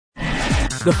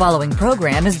The following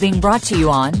program is being brought to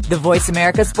you on the Voice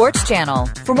America Sports Channel.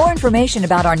 For more information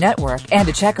about our network and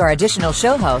to check our additional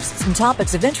show hosts and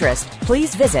topics of interest,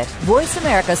 please visit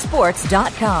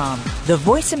voiceamericasports.com. The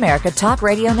Voice America Talk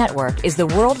Radio Network is the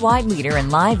worldwide leader in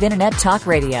live Internet talk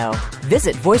radio.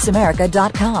 Visit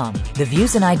voiceamerica.com. The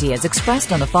views and ideas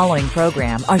expressed on the following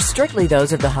program are strictly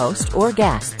those of the host or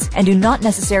guests and do not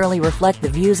necessarily reflect the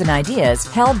views and ideas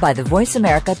held by the Voice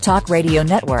America Talk Radio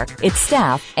Network, its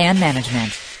staff, and management.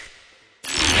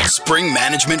 Spring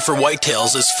management for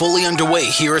whitetails is fully underway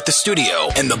here at the studio,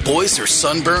 and the boys are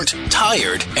sunburnt,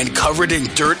 tired, and covered in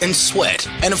dirt and sweat.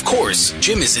 And of course,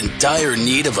 Jim is in dire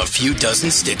need of a few dozen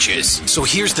stitches. So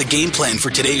here's the game plan for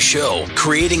today's show: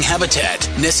 creating habitat,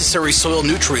 necessary soil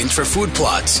nutrients for food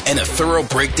plots, and a thorough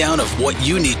breakdown of what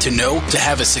you need to know to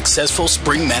have a successful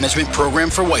spring management program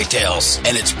for whitetails.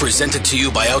 And it's presented to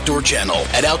you by Outdoor Channel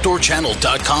at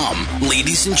OutdoorChannel.com.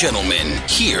 Ladies and gentlemen,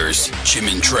 here's Jim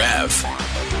and Trav.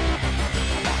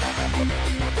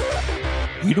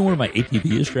 You know where my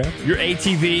ATV is, Trav? Your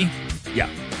ATV? Yeah.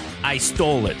 I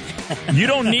stole it. You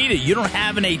don't need it. You don't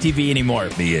have an ATV anymore.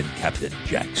 Me and Captain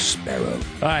Jack Sparrow. All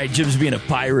right, Jim's being a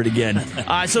pirate again.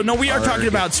 We are talking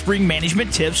about spring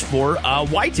management tips for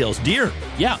whitetails, deer.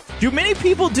 Yeah. Do many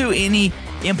people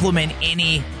implement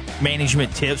any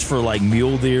management tips for like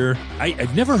mule deer?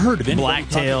 I've never heard of any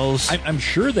blacktails. I'm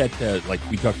sure that like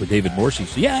we talked with David Morsey.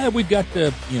 So yeah, we've got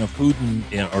food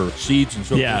and or seeds and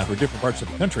so forth for different parts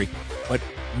of the country, but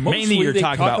mainly you're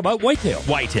talking about whitetails.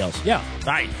 Whitetails. Yeah. All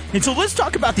right. And so let's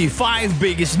talk about the 5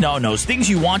 biggest no-nos, things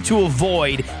you want to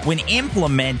avoid when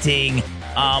implementing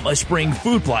a spring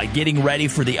food plot, getting ready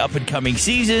for the up-and-coming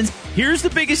seasons. Here's the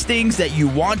biggest things that you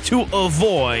want to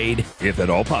avoid, if at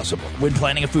all possible, when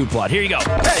planning a food plot. Here you go.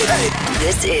 Hey.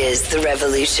 This is The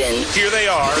Revolution. Here they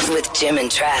are. With Jim and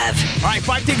Trav. All right,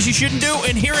 5 things you shouldn't do,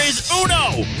 and here is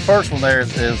uno. First one there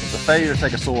is the failure to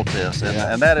take a soil test,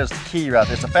 and that is the key right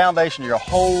there. It's the foundation of your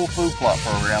whole food plot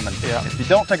program, and if you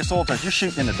don't take a soil test, you're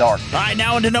shooting in the dark. All right,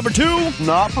 now into number 2.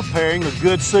 Not preparing a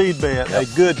good seed bed, a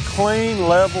good, clean,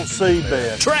 level seed bed.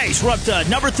 Trace, we're up to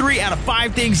number 3 out of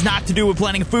 5 things not to do with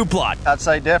planning a food plot. I'd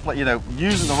say definitely,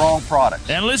 using the wrong products.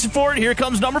 And listen for it, here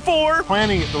comes number 4.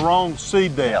 Planting at the wrong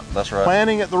seed depth. Yep, that's right.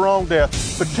 Planting at the wrong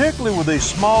depth, particularly with these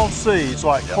small seeds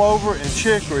like clover and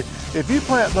chicory. If you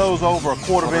plant those over a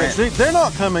quarter of an inch deep, they're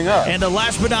not coming up. And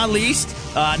last but not least,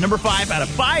 number 5 out of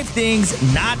 5 things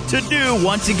not to do,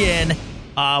 once again,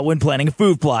 when planning a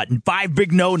food plot. And 5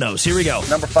 big no-nos. Here we go.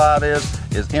 Number 5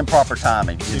 is improper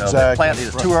timing. They plant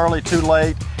either too early, too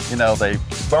late. They don't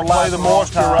play the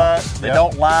moisture right. They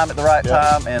don't lime at the right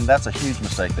time, and that's a huge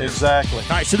mistake there. Exactly. All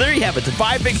right, so there you have it. The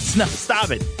 5 biggest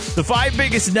The 5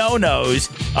 biggest no-nos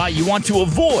you want to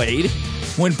avoid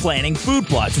when planning food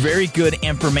plots. Very good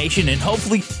information, and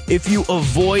hopefully if you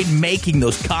avoid making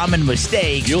those common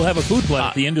mistakes, you'll have a food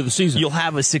plot at the end of the season. You'll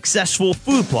have a successful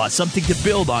food plot, something to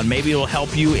build on. Maybe it'll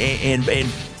help you in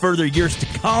further years to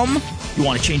come. You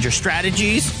want to change your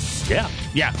strategies. Yeah.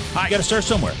 You got to start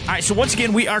somewhere. All right, so once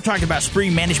again, we are talking about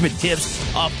spring management tips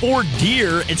for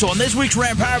deer. And so on this week's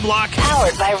Ram Power Block,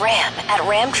 powered by Ram at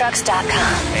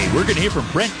ramtrucks.com. Hey, we're going to hear from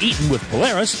Brent Eaton with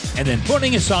Polaris, and then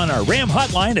putting us on our Ram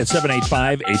hotline at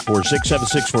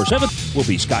 785-846-7647 will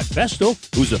be Scott Festo,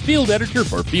 who's a field editor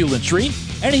for Field & Stream,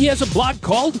 and he has a blog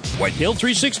called Whitetail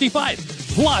 365.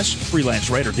 Plus, freelance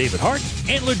writer David Hart,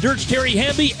 Antler Dirt's Terry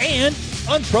Hamby, and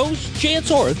Unpro's Chance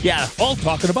Orth. Yeah, all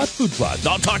talking about food plots.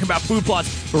 All talking about food plots.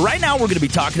 But right now, we're going to be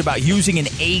talking about using an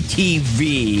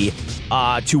ATV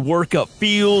to work up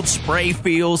fields, spray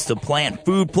fields, to plant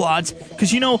food plots.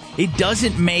 Because, it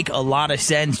doesn't make a lot of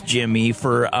sense, Jimmy,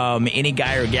 for any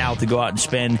guy or gal to go out and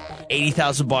spend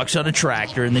 $80,000 on a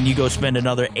tractor, and then you go spend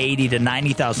another $80,000 to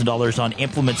 $90,000 on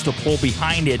implements to pull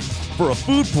behind it for a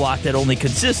food plot that only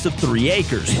consists of 3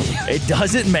 acres. It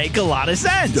doesn't make a lot of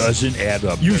sense. Doesn't add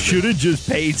up. You should have just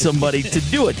paid somebody to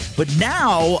do it. But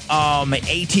now,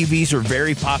 ATVs are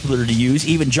very popular to use.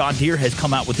 Even John Deere has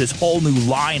come out with this whole new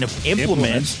line of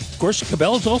implements. Of course,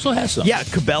 Cabela's also has some. Yeah,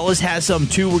 Cabela's has some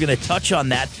too. We're going to touch on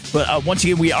that. But once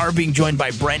again, we are being joined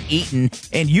by Brent Eaton.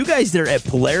 And you guys there at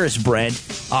Polaris, Brent,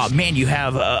 man, you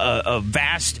have a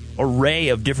vast array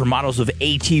of different models of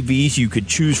ATVs you could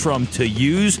choose from to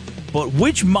use. But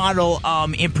which model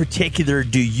in particular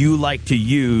do you like to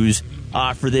use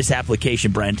for this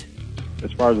application, Brent?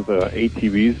 As far as the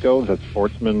ATVs go, that's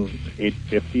Sportsman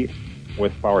 850.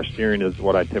 with power steering is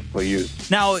what I typically use.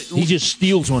 Now, he just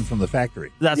steals one from the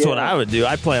factory. That's what I would do.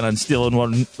 I plan on stealing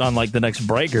one on like the next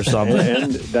break or something.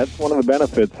 And that's one of the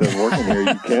benefits of working here.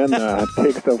 You can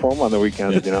take stuff home on the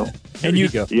weekends, you know. And you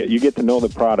get to know the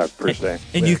product per se.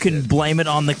 And you can blame it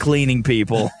on the cleaning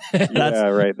people. Yeah,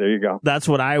 right. There you go. That's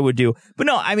what I would do. But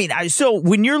no, I mean, so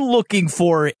when you're looking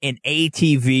for an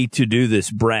ATV to do this,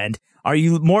 Brent, are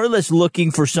you more or less looking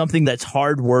for something that's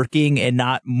hardworking and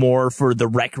not more for the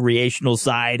recreational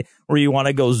side, where you want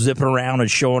to go zipping around and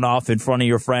showing off in front of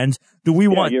your friends? Do we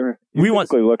want? You're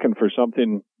basically looking for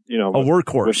something, you know, a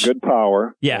workhorse with good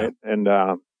power. Yeah, right? And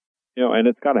you know, and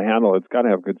it's got to handle. It's got to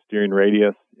have good steering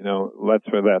radius. You know, that's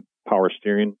for that power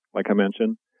steering, like I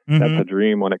mentioned. Mm-hmm. That's a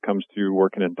dream when it comes to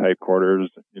working in tight quarters,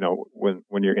 you know,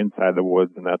 when you're inside the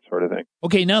woods and that sort of thing.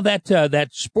 Okay, now that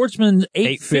Sportsman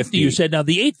 850, you said, now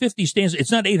the 850 stands,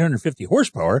 it's not 850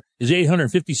 horsepower, is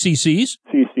 850 cc's?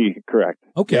 CC, correct.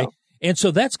 Okay. Yeah. And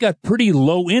so that's got pretty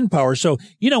low end power. So,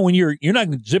 you know, when you're not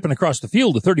zipping across the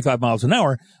field at 35 miles an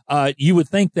hour, you would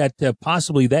think that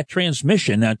possibly that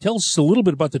transmission, now tell us a little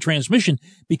bit about the transmission,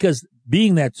 because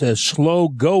being that slow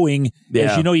going,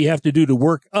 as you know, you have to do to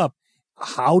work up,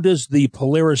 how does the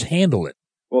Polaris handle it?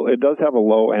 Well, it does have a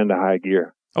low and a high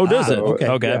gear. Oh, does it? So,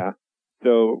 Okay. Yeah.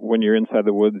 So when you're inside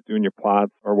the woods doing your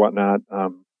plots or whatnot,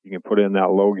 you can put in that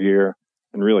low gear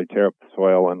and really tear up the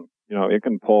soil. And, you know, it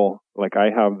can pull, like I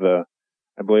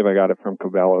believe I got it from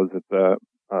Cabela's. It's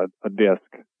a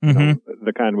disc, you know,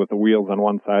 the kind with the wheels on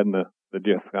one side and the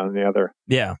disc on the other.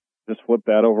 Yeah. Just flip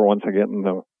that over once I get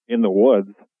in the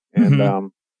woods, and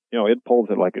you know, it pulls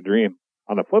it like a dream.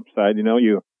 On the flip side, you know,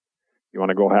 you want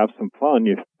to go have some fun,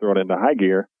 you throw it into high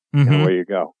gear, and away you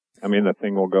go. I mean, the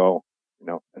thing will go, you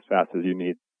know, as fast as you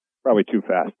need. Probably too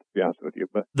fast, to be honest with you.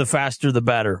 But the faster, the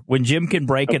better. When Jim can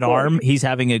break an arm, he's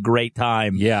having a great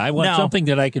time. Yeah, I want something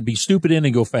that I can be stupid in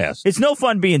and go fast. It's no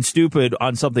fun being stupid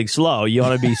on something slow. You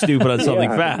want to be stupid on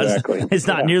something fast. Exactly. It's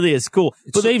not nearly as cool.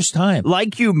 It saves time.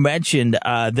 Like you mentioned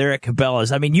there at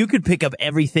Cabela's, I mean, you could pick up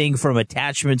everything from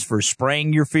attachments for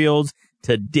spraying your fields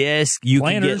to disc. You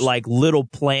can get like little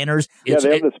planters. Yeah,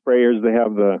 they have the sprayers. They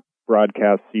have the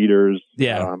broadcast seeders.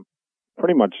 Yeah.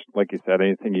 Pretty much, like you said,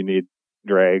 anything you need.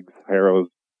 Drags, harrows,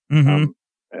 as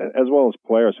well as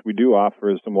Polaris. We do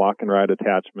offer some lock and ride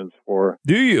attachments for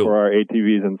our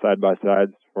ATVs and side by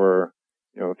sides for,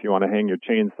 you know, if you want to hang your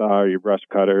chainsaw or your brush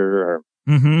cutter or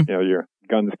you know, your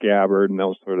gun scabbard and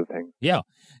those sort of things. Yeah.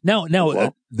 Now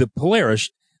the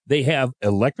Polaris, they have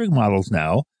electric models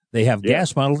now. They have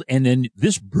gas models, and then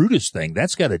this Brutus thing,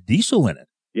 that's got a diesel in it.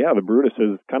 Yeah, the Brutus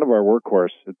is kind of our workhorse.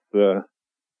 It's the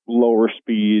lower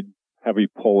speed, heavy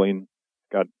pulling.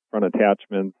 Got front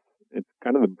attachments. It's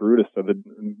kind of the Brutus of the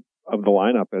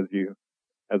lineup, as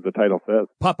the title says.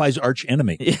 Popeye's arch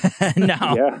enemy.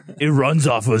 It runs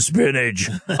off of spinach.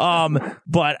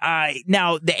 But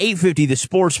now the 850, the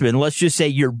Sportsman, let's just say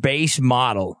your base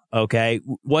model. Okay,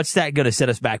 what's that going to set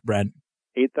us back, Brent?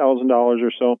 $8,000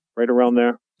 or so, right around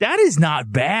there. That is not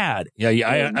bad. Yeah.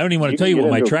 I don't even want to tell you what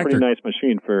my tractor. A pretty nice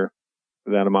machine for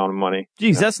that amount of money.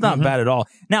 Geez, that's not bad at all.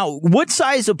 Now, what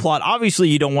size of plot? Obviously,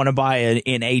 you don't want to buy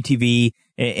an ATV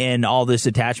and all this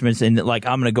attachments and like,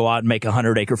 I'm going to go out and make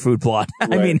 100-acre food plot.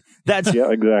 Right. I mean, that's...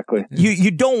 Yeah, exactly. You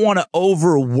don't want to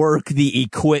overwork the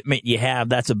equipment you have.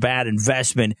 That's a bad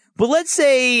investment. But let's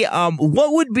say,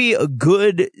 what would be a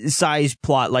good size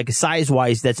plot, like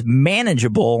size-wise, that's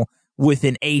manageable with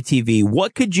an ATV?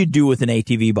 What could you do with an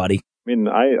ATV, buddy? I mean,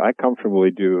 I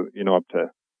comfortably do, you know, up to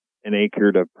an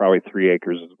acre to probably 3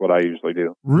 acres is what I usually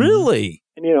do. Really?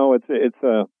 And you know, it's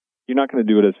you're not going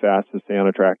to do it as fast as say on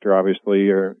a tractor, obviously,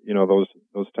 or you know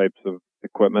those types of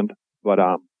equipment. But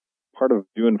part of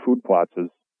doing food plots is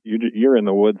you're in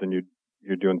the woods and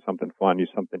you're doing something fun,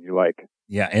 something you like.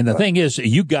 Yeah, and the thing is,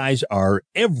 you guys are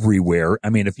everywhere.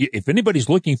 I mean, if anybody's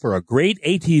looking for a great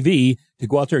ATV to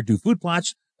go out there and do food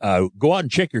plots, go out and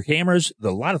check your cameras.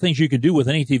 There's a lot of things you can do with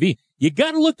an ATV. You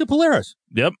got to look to Polaris.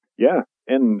 Yep. Yeah.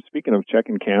 And speaking of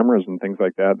checking cameras and things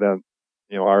like that,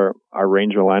 you know, our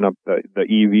Ranger lineup, the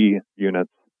EV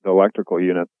units, the electrical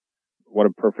units, what a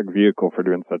perfect vehicle for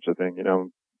doing such a thing. You know,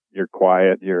 you're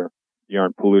quiet, you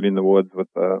aren't polluting the woods with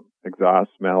the exhaust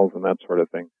smells and that sort of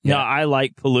thing. Yeah, I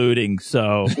like polluting,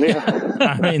 so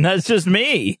I mean, that's just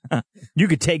me. You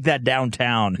could take that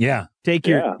downtown. Yeah. Take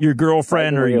your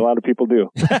girlfriend or a lot of people do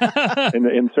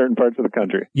in certain parts of the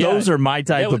country. Yeah, those are my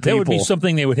type of people. That would be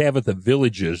something they would have at the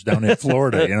Villages down in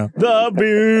Florida, you know. The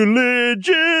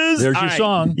Villages. There's your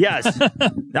song. Yes.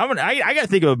 I got to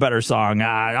think of a better song.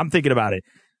 I'm thinking about it.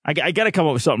 I got to come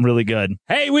up with something really good.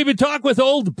 Hey, we've been talking with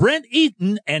old Brent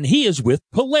Eaton, and he is with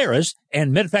Polaris.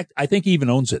 And matter of fact, I think he even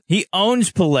owns it. He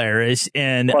owns Polaris,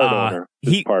 and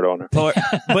part owner.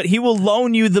 But he will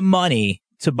loan you the money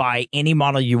to buy any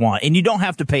model you want, and you don't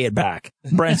have to pay it back.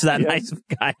 Brent's that nice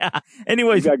guy.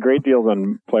 Anyways, you got great deals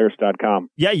on Polaris.com.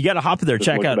 Yeah, you got to hop in there,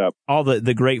 check out all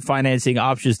the great financing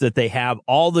options that they have,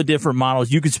 all the different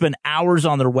models. You can spend hours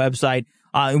on their website.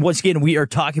 And once again, we are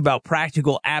talking about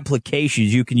practical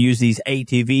applications. You can use these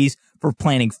ATVs for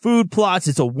planting food plots.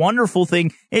 It's a wonderful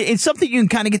thing. It's something you can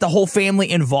kind of get the whole family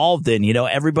involved in. You know,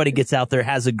 everybody gets out there,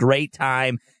 has a great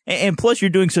time. And plus, you're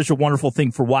doing such a wonderful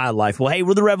thing for wildlife. Well, hey,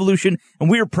 we're The Revolution, and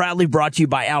we are proudly brought to you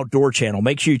by Outdoor Channel.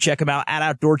 Make sure you check them out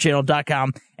at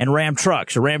OutdoorChannel.com and Ram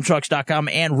Trucks, or RamTrucks.com,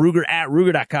 and Ruger at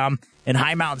Ruger.com, and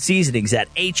High Mountain Seasonings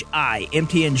at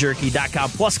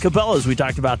HIMTNJerky.com, plus Cabela's. We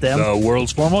talked about them. The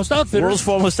world's foremost outfitter. World's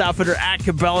foremost outfitter at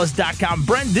Cabela's.com.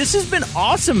 Brent, this has been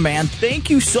awesome, man. Thank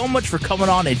you so much for coming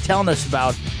on and telling us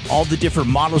about all the different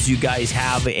models you guys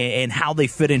have and how they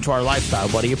fit into our lifestyle,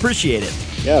 buddy. Appreciate it.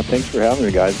 Yeah, thanks for having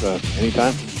me, guys.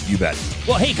 Anytime. You bet.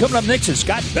 Well, hey, coming up next is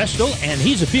Scott Bestel, and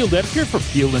he's a field editor for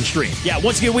Field & Stream. Yeah,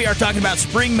 once again, we are talking about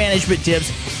spring management tips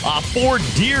for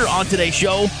deer on today's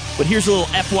show. But here's a little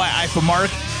FYI from Mark.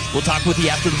 We'll talk with you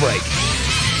after the break.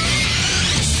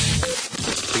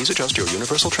 Please adjust your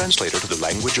universal translator to the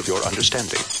language of your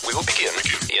understanding. We will begin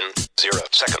in 0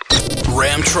 seconds.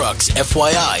 Ram Trucks,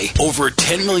 FYI, over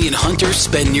 10 million hunters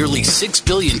spend nearly $6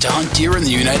 billion to hunt deer in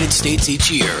the United States each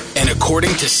year. And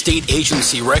according to state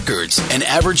agency records, an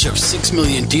average of 6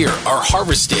 million deer are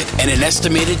harvested and an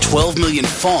estimated 12 million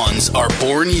fawns are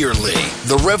born yearly.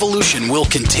 The revolution will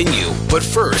continue, but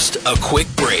first, a quick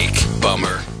break.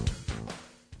 Bummer.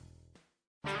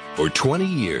 For 20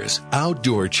 years,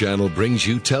 Outdoor Channel brings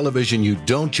you television you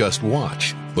don't just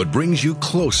watch, but brings you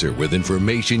closer with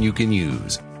information you can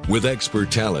use. With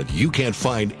expert talent you can't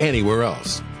find anywhere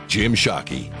else. Jim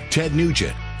Shockey, Ted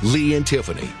Nugent, Lee and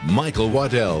Tiffany, Michael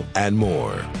Waddell, and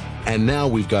more. And now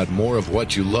we've got more of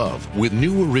what you love with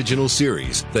new original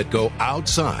series that go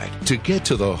outside to get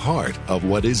to the heart of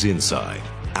what is inside.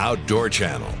 Outdoor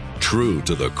Channel, true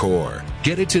to the core.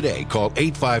 Get it today. Call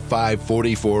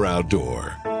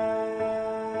 855-44-OUTDOOR.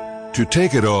 To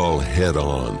take it all head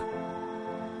on.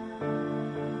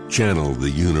 Channel the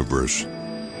universe.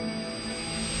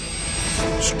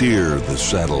 Steer the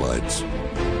satellites.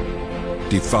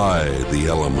 Defy the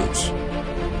elements.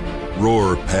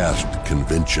 Roar past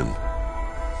convention.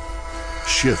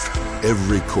 Shift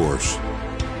every course.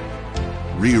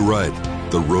 Rewrite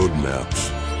the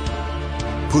roadmaps.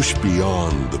 Push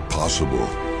beyond the possible.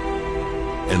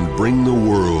 And bring the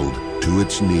world to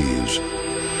its knees.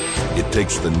 It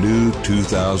takes the new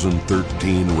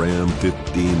 2013 Ram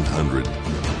 1500,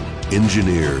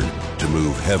 engineered to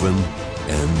move heaven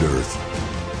and earth.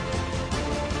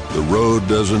 The road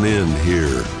doesn't end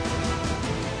here.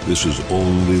 This is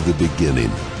only the beginning.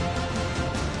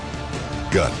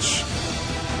 Guts,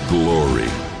 glory,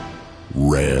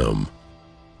 Ram.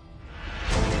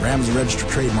 Ram is a registered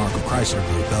trademark of Chrysler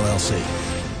Group, LLC.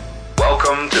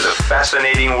 Welcome to the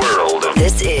fascinating world of...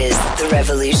 This is The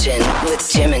Revolution with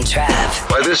Jim and Trav.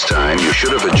 By this time, you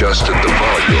should have adjusted the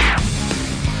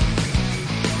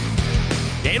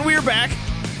volume. And we are back.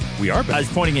 We are back. I was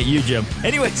pointing at you, Jim.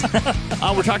 Anyways,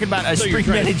 we're talking about spring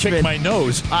management. Check my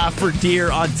nose. For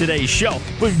deer on today's show.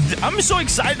 But I'm so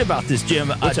excited about this,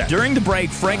 Jim. During the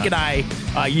break, Frank and I,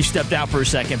 you stepped out for a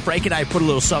second. Frank and I put a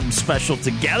little something special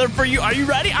together for you. Are you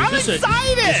ready? I'm excited.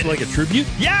 Is this like a tribute?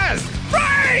 Yes.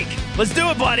 Frank! Let's do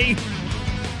it, buddy.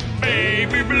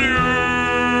 Baby blue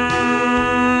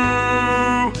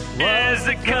was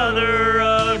the color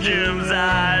of Jim's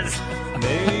eyes.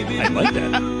 I like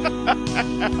that.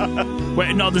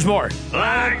 Wait, no, there's more.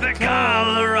 Like the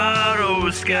Colorado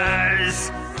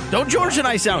skies. Don't George and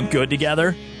I sound good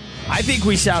together? I think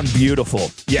we sound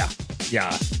beautiful. Yeah.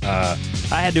 I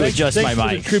had to adjust my mic. For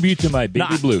the tribute to my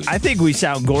baby blues. I think we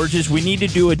sound gorgeous. We need to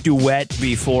do a duet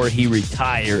before he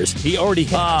retires. He already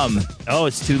has. Oh,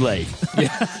 it's too late.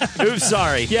 Yeah. Oops,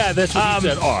 sorry. Yeah, that's what he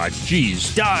said. Oh,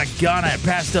 jeez. Doggone, I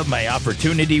passed up my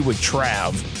opportunity with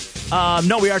Trav.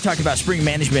 No, we are talking about spring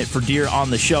management for deer on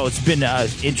the show. It's been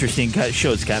interesting.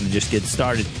 Show's kind of just getting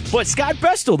started. But Scott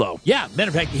Bestel, though. Yeah, matter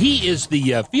of fact, he is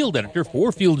the field editor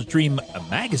for Field & Stream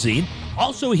magazine.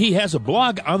 Also, he has a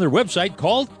blog on their website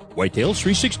called Whitetails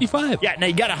 365. Yeah, now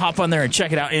you got to hop on there and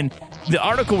check it out. And the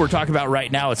article we're talking about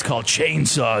right now, it's called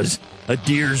Chainsaws, a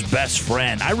Deer's Best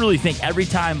Friend. I really think every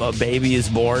time a baby is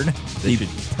born, the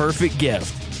perfect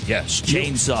gift. Yes.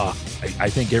 Chainsaw. I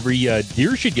think every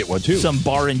deer should get one, too. Some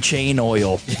bar and chain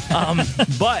oil.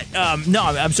 No,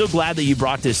 I'm so glad that you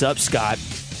brought this up, Scott.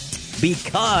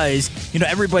 because,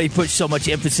 everybody puts so much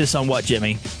emphasis on what,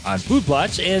 Jimmy? On food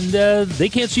plots, and they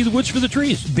can't see the woods for the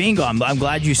trees. Bingo. I'm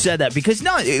glad you said that, because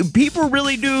people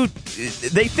really do,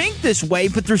 they think this way,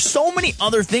 but there's so many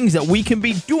other things that we can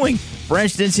be doing. For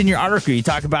instance, in your article, you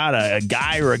talk about a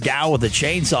guy or a gal with a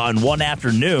chainsaw in one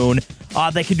afternoon.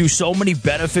 They can do so many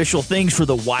beneficial things for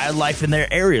the wildlife in their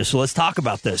area. So let's talk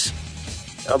about this.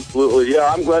 Absolutely.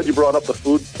 Yeah, I'm glad you brought up the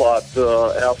food plot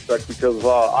aspect, because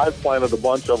I've planted a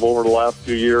bunch of over the last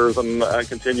few years, and I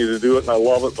continue to do it, and I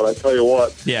love it. But I tell you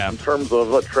what, in terms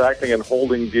of attracting and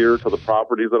holding deer to the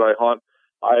properties that I hunt,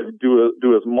 I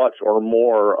do as much or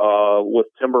more with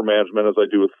timber management as I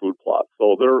do with food plots.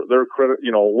 So they're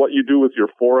what you do with your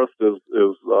forest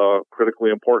is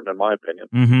critically important, in my opinion.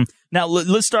 Mm-hmm. Now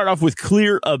let's start off with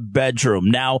clear a bedroom.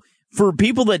 Now, for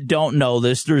people that don't know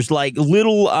this, there's like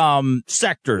little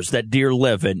sectors that deer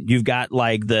live in. You've got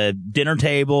like the dinner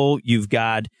table, you've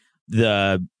got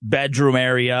the bedroom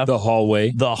area, the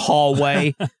hallway.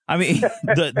 I mean,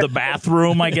 the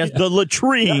bathroom, I guess, the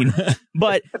latrine.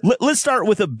 But let's start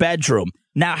with a bedroom.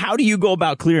 Now, how do you go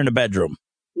about clearing a bedroom?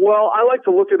 Well, I like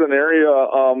to look at an area,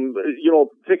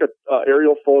 take a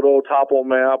aerial photo, topo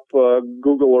map,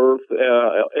 Google Earth,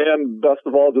 and best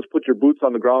of all, just put your boots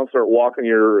on the ground and start walking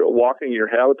your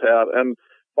habitat, and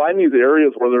find these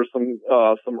areas where there's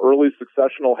some early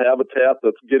successional habitat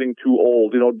that's getting too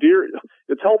old. Deer,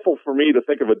 it's helpful for me to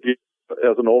think of a deer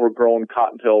as an overgrown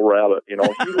cottontail rabbit.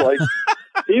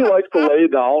 He likes to lay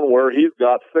down where he's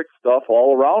got thick stuff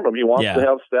all around him. He wants to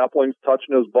have saplings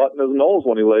touching his butt and his nose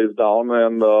when he lays down,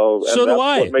 and that's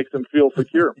what makes him feel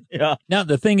secure. Yeah. Now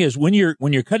the thing is, when you're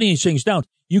cutting these things down,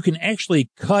 you can actually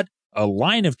cut a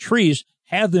line of trees,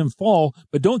 have them fall,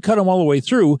 but don't cut them all the way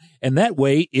through, and that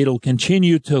way it'll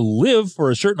continue to live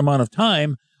for a certain amount of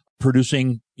time,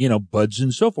 producing buds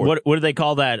and so forth. What do they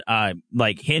call that?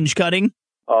 Like hinge cutting?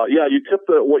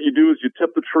 What you do is you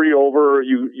tip the tree over,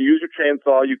 you use your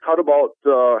chainsaw, you cut about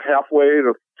halfway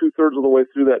to 2/3 of the way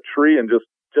through that tree and just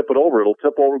tip it over. It'll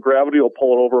tip over, gravity will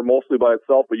pull it over mostly by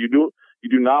itself, but you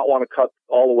do not want to cut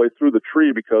all the way through the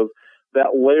tree, because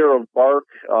that layer of bark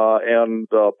and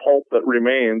pulp that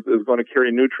remains is going to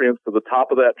carry nutrients to the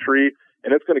top of that tree,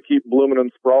 and it's going to keep blooming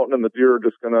and sprouting, and the deer are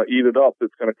just going to eat it up.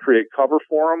 It's going to create cover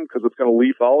for them because it's going to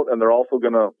leaf out, and they're also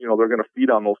going to, they're going to feed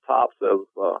on those tops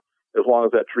as long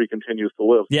as that tree continues to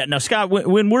live. Yeah. Now, Scott,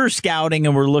 when we're scouting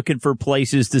and we're looking for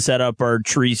places to set up our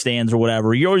tree stands or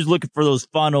whatever, you're always looking for those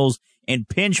funnels and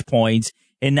pinch points.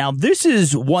 And now this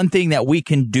is one thing that we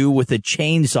can do with a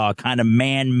chainsaw, kind of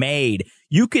man-made.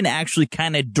 You can actually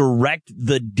kind of direct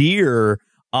the deer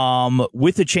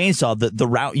with a chainsaw, the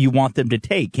route you want them to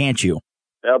take, can't you?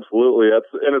 Absolutely.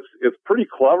 It's pretty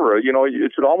clever. It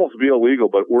should almost be illegal,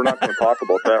 but we're not going to talk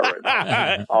about that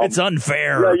right now. It's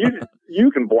unfair. Yeah,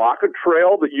 you can block a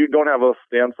trail that you don't have a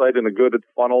stand site in a good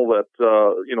funnel that's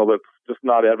just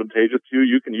not advantageous to you.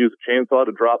 You can use a chainsaw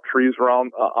to drop trees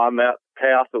around on that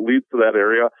path that leads to that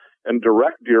area and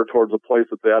direct deer towards a place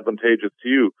that's advantageous to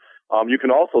you. You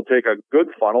can also take a good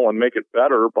funnel and make it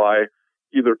better by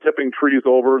either tipping trees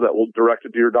over that will direct a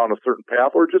deer down a certain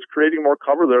path, or just creating more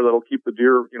cover there that'll keep the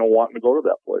deer, wanting to go to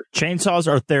that place. Chainsaws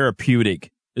are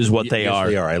therapeutic, is what they are.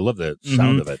 They are. I love the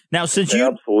sound of it. Now, since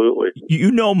absolutely,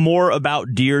 you know more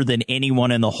about deer than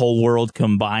anyone in the whole world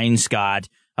combined, Scott,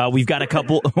 we've got a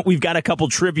couple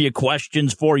trivia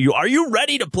questions for you. Are you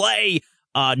ready to play?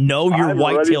 Know your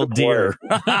white-tailed deer.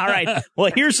 All right.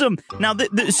 Well, here's some. Now,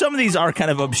 some of these are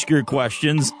kind of obscure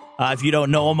questions. If you don't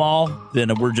know them all,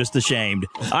 then we're just ashamed.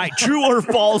 All right. True or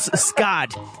false,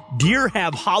 Scott? Deer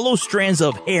have hollow strands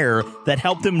of hair that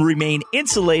help them remain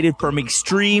insulated from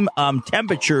extreme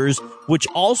temperatures, which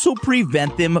also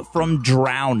prevent them from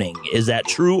drowning. Is that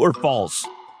true or false?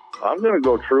 I'm going to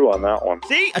go true on that one.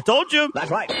 See, I told you. That's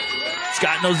right.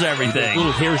 Scott knows everything.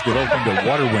 Little hairs develop into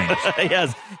water wings.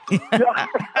 Yes.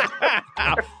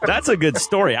 That's a good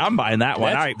story. I'm buying that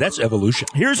one. All right. That's evolution.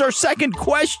 Here's our second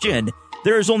question.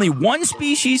 There is only one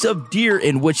species of deer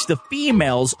in which the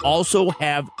females also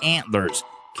have antlers.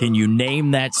 Can you name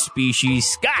that species,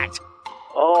 Scott?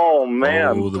 Oh,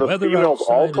 man. The females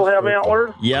also have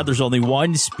antlers? Yeah, there's only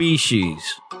one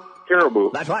species. Caribou.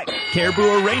 That's right. Caribou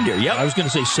or reindeer, yep. I was going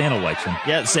to say Santa likes them.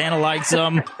 Yeah, Santa likes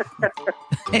them.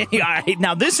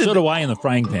 Now this is so do I in the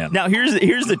frying pan. Now here's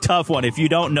the tough one. If you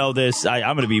don't know this, I'm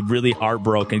going to be really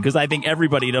heartbroken because I think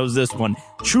everybody knows this one.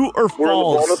 True or false? We're in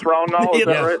the bonus round now. Is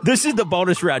that right? This is the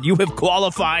bonus round. You have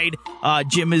qualified.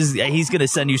 Jim he's going to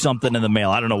send you something in the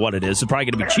mail. I don't know what it is. It's probably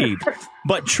going to be cheap.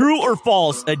 But true or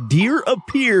false? A deer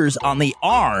appears on the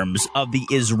arms of the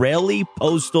Israeli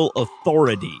Postal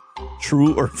Authority.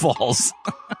 True or false?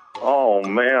 Oh,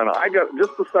 man. I got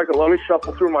just a second. Let me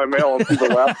shuffle through my mail and see the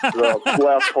last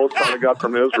post I got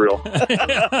from Israel.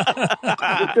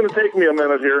 It's going to take me a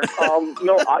minute here.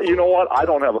 No, you know what? I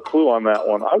don't have a clue on that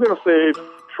one. I'm going to say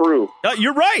true.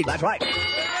 You're right. That's right.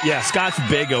 Yeah, Scott's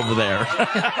big over there.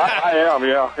 I am,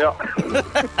 yeah.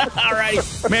 All right.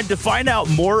 Man, to find out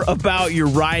more about your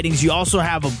ridings, you also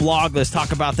have a blog. Let's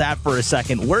talk about that for a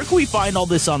second. Where can we find all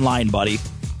this online, buddy?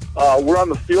 We're on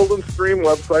the Field and Stream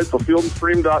website, so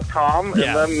fieldandstream.com, and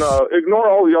then ignore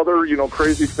all the other,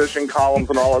 crazy fishing columns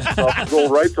and all that stuff. Go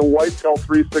right to Whitetail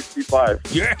 365.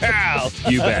 Yeah,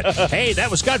 you bet. Hey,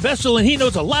 that was Scott Vestal, and he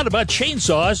knows a lot about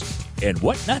chainsaws and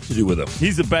what not to do with them.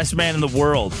 He's the best man in the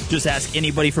world. Just ask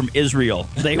anybody from Israel.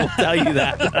 They will tell you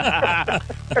that. All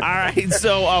right,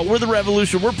 so we're The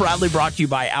Revolution. We're proudly brought to you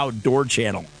by Outdoor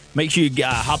Channel. Make sure you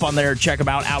hop on there and check them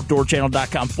out,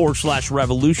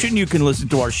 outdoorchannel.com/revolution. You can listen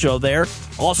to our show there.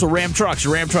 Also, Ram Trucks,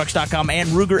 ramtrucks.com, and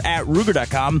Ruger at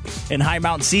Ruger.com, and High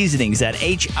Mountain Seasonings at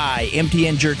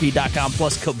HIMTNJerky.com,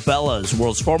 plus Cabela's,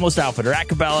 world's foremost outfitter at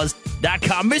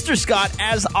Cabela's.com. Mr. Scott,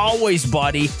 as always,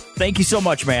 buddy, thank you so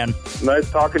much, man.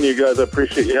 Nice talking to you guys. I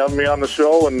appreciate you having me on the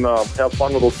show, and have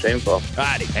fun with those chainsaws.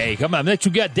 Alrighty. Hey, come on. Next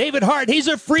we got David Hart. He's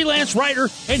a freelance writer,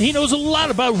 and he knows a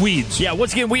lot about weeds. Yeah,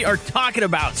 once again, we are talking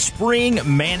about spring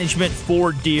management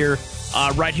for deer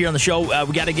right here on the show.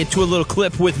 We got to get to a little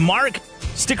clip with Mark.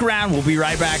 Stick around. We'll be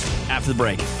right back after the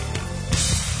break.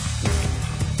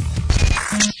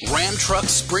 Ram Truck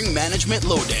Spring Management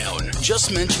Lowdown.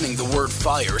 Just mentioning the word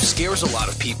fire scares a lot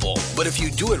of people, but if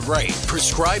you do it right,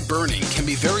 prescribed burning can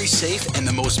be very safe and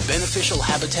the most beneficial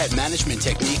habitat management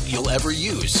technique you'll ever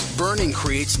use. Burning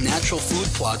creates natural food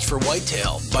plots for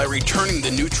whitetail by returning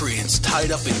the nutrients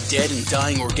tied up in dead and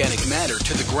dying organic matter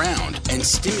to the ground and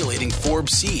stimulating forb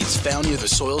seeds found near the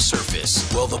soil surface.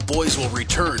 Well, the boys will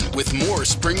return with more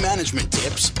spring management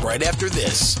tips right after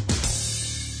this.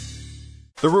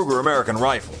 The Ruger American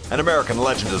Rifle. An American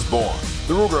legend is born.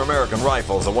 The Ruger American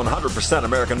Rifle is a 100%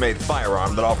 American-made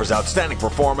firearm that offers outstanding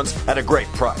performance at a great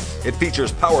price. It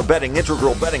features power bedding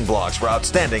integral bedding blocks for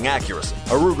outstanding accuracy,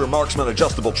 a Ruger Marksman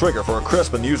adjustable trigger for a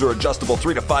crisp and user-adjustable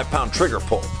 3 to 5 pound trigger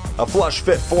pull, a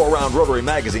flush-fit 4-round rotary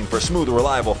magazine for smooth,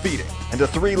 reliable feeding, and a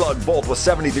 3-lug bolt with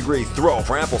 70-degree throw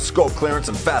for ample scope clearance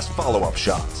and fast follow-up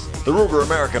shots. The Ruger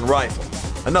American Rifle,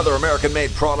 another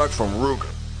American-made product from Ruger.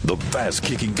 The fast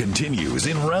kicking continues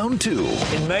in round 2.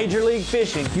 In Major League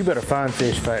Fishing, you better find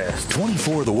fish fast.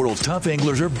 24 of the world's top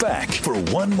anglers are back for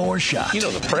one more shot. You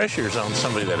know, the pressure's on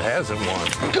somebody that hasn't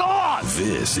won. God!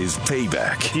 This is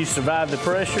payback. If you survive the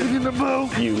pressure, get in the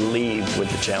boat. You leave with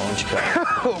the challenge cup.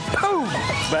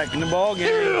 Back in the ball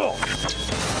game.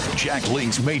 Jack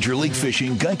Link's Major League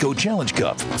Fishing Geico Challenge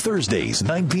Cup, Thursdays,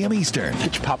 9 p.m. Eastern.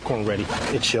 Get your popcorn ready.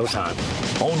 It's showtime.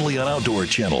 Only on Outdoor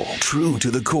Channel. True to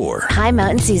the core. High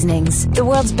Mountain Seasonings, the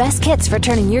world's best kits for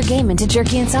turning your game into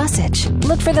jerky and sausage.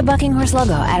 Look for the Bucking Horse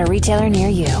logo at a retailer near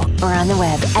you or on the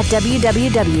web at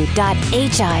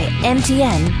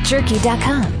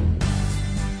www.himtnjerky.com.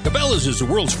 Cabela's is the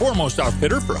world's foremost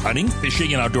outfitter for hunting,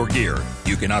 fishing, and outdoor gear.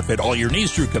 You can outfit all your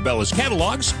needs through Cabela's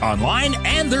catalogs, online,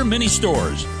 and their mini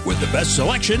stores. With the best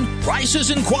selection, prices,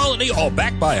 and quality, all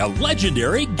backed by a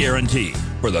legendary guarantee.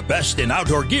 For the best in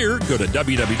outdoor gear, go to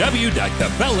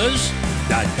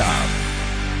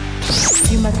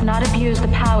www.cabela's.com. You must not abuse the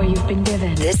power you've been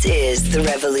given. This is The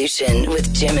Revolution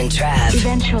with Jim and Trav.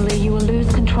 Eventually, you will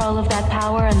lose control of that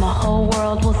power and the whole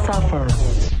world will suffer.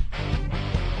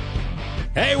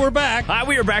 Hey, we're back. Hi,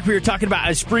 we are back. We were talking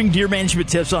about spring deer management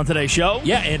tips on today's show.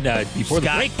 Yeah, and before the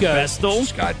break,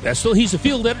 Scott Vestal, he's a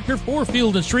field editor for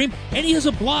Field and Stream, and he has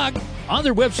a blog on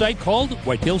their website called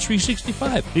Whitetails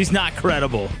 365. He's not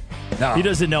credible. No. He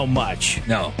doesn't know much.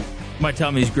 No. My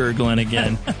tummy's gurgling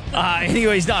again.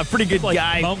 Anyways, not a pretty good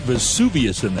guy. Mount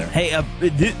Vesuvius in there. Hey,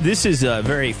 this is a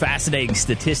very fascinating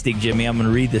statistic, Jimmy. I'm going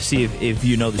to read this, see if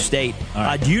you know the state.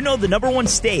 Right. Do you know the number one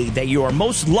state that you are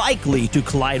most likely to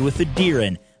collide with a deer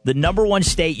in? The number one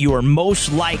state you are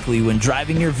most likely when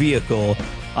driving your vehicle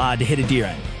to hit a deer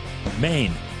in?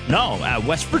 Maine. No,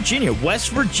 West Virginia. West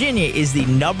Virginia is the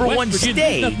number one state.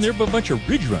 There's nothing there but a bunch of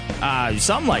ridge runners.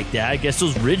 Something like that. I guess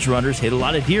those ridge runners hit a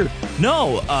lot of deer.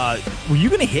 No, were you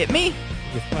going to hit me?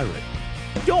 The fly rate.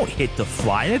 Don't hit the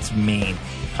fly. That's mean.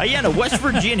 Yeah, no, West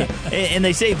Virginia. And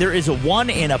they say there is a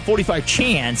 1 in a 45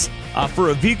 chance for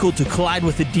a vehicle to collide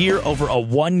with a deer over a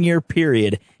 1-year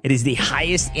period. It is the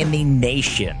highest in the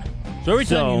nation. So every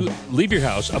time you leave your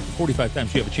house up to 45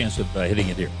 times, you have a chance of hitting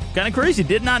a deer. Kind of crazy.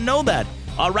 Did not know that.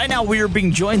 Right now, we are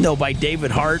being joined, though, by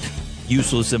David Hart.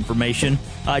 Useless information.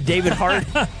 David Hart.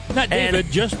 Not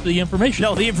David, just the information.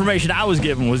 No, the information I was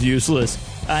given was useless.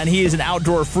 and he is an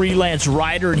outdoor freelance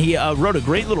writer, and he wrote a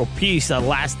great little piece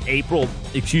last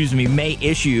May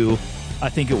issue, I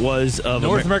think it was, of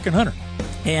North American Hunter.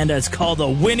 And it's called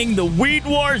Winning the Weed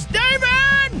Wars.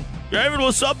 David,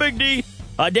 what's up, Big D?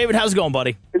 David, how's it going,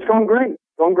 buddy? It's going great.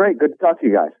 Going great. Good to talk to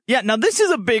you guys. Yeah, now this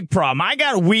is a big problem. I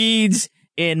got weeds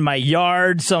in my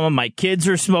yard. Some of my kids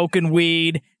are smoking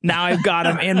weed. Now I've got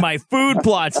them in my food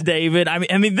plots, David.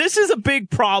 I mean, this is a big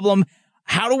problem.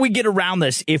 How do we get around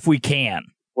this if we can?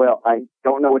 Well, I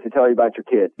don't know what to tell you about your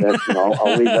kids.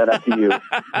 I'll leave that up to you.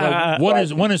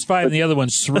 Well, one is 5 and the other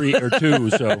one's 3 or 2.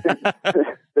 So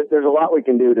there's a lot we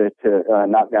can do to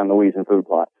knock down the weeds in food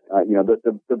plots.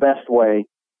 The best way,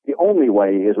 the only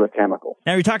way, is with chemicals.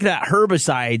 Now you're talking about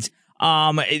herbicides.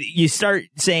 You start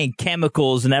saying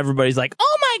chemicals, and everybody's like,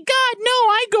 "Oh my God, no!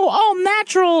 I go all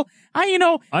natural.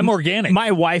 I'm organic."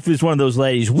 My wife is one of those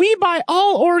ladies. We buy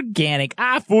all organic.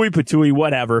 Fooey patooey,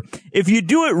 whatever. If you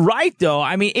do it right, though,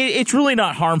 I mean, it's really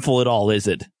not harmful at all, is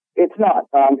it? It's not.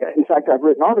 In fact, I've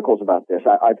written articles about this.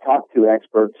 I've talked to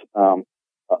experts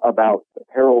about the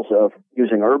perils of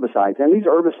using herbicides, and these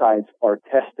herbicides are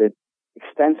tested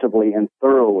extensively and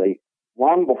thoroughly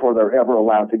long before they're ever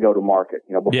allowed to go to market,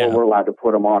 before we're allowed to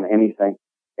put them on anything.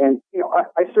 And,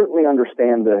 I certainly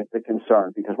understand the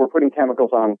concern, because we're putting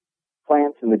chemicals on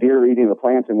plants, and the deer are eating the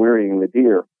plants and we're eating the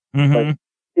deer. Mm-hmm. But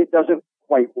it doesn't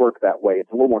quite work that way. It's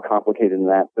a little more complicated than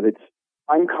that, but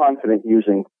I'm confident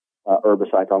using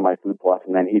herbicides on my food plots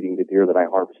and then eating the deer that I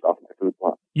harvest off my food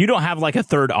plot. You don't have like a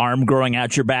third arm growing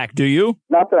out your back, do you?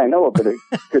 Not that I know of, but it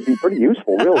could be pretty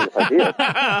useful, really, if I did.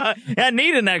 I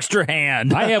need an extra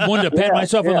hand. I have one to pat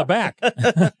myself on the back.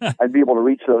 I'd be able to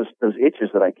reach those itches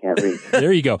that I can't reach.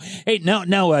 There you go. Hey, now,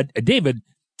 David,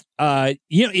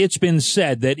 it's been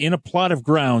said that in a plot of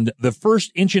ground, the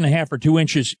first 1.5 or 2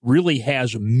 inches really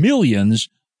has millions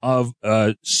of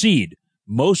seed.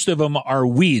 Most of them are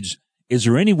weeds. Is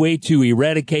there any way to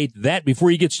eradicate that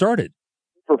before you get started?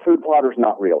 For food plotters,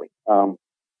 not really.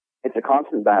 It's a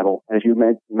constant battle. As you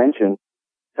mentioned,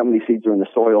 some of these seeds are in the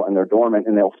soil and they're dormant,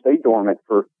 and they'll stay dormant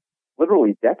for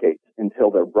literally decades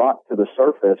until they're brought to the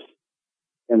surface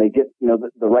and they get,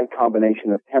 the right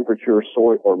combination of temperature,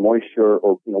 soil, or moisture,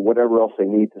 or, whatever else they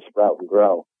need to sprout and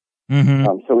grow. Mm-hmm.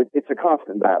 So it's a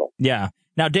constant battle. Yeah.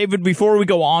 Now, David, before we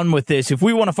go on with this, if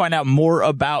we want to find out more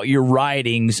about your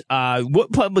writings,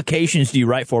 what publications do you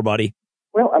write for, buddy?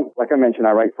 Well, like I mentioned,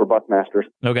 I write for Buckmasters.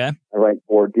 Okay. I write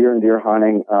for Deer and Deer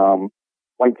Hunting.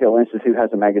 Whitetail Institute has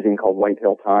a magazine called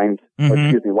Whitetail Times, or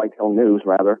excuse me, Whitetail News,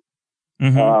 rather.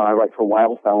 Mm-hmm. I write for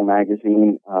Wildfowl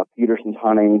Magazine, Peterson's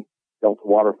Hunting, Delta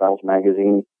Waterfowls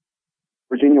Magazine,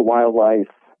 Virginia Wildlife.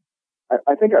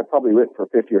 I think I've probably written for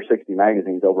 50 or 60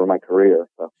 magazines over my career.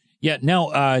 So. Yeah.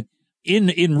 Now,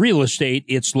 in real estate,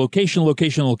 it's location,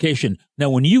 location, location. Now,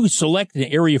 when you select an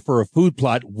area for a food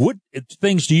plot, what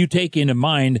things do you take into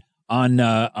mind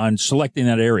on selecting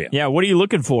that area? Yeah. What are you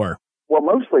looking for? Well,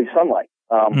 mostly sunlight.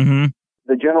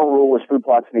 The general rule is food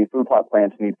plot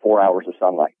plants need 4 hours of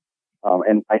sunlight.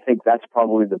 And I think that's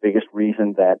probably the biggest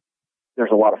reason that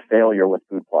there's a lot of failure with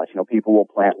food plots. People will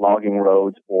plant logging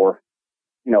roads or,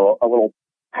 a little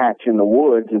patch in the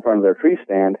woods in front of their tree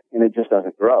stand, and it just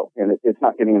doesn't grow, and it's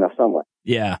not getting enough sunlight.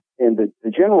 Yeah. And the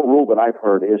general rule that I've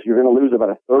heard is you're going to lose about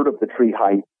a third of the tree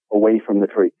height away from the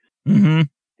trees. Mm-hmm.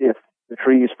 If the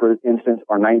trees, for instance,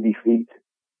 are 90 feet,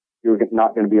 you're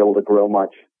not going to be able to grow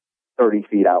much 30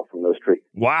 feet out from those trees.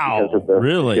 Wow. Because of the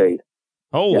really? shade.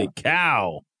 Holy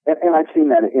cow. And I've seen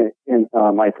that in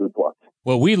my food plots.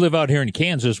 Well, we live out here in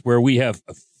Kansas where we have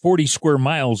 40 square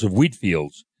miles of wheat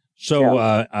fields.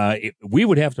 So we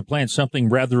would have to plant something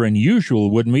rather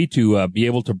unusual, wouldn't we, to be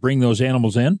able to bring those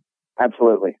animals in?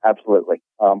 Absolutely, absolutely.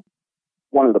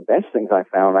 One of the best things I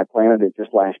found, I planted it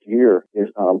just last year, is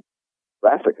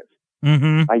brassicas.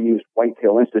 Mm-hmm. I used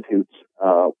Whitetail Institute's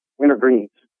winter greens,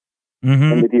 mm-hmm.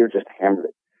 and the deer just hammered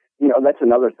it. That's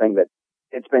another thing that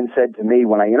it's been said to me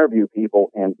when I interview people,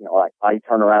 and I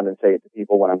turn around and say it to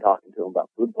people when I'm talking to them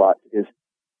about food plots, is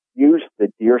use the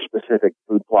deer-specific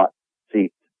food plot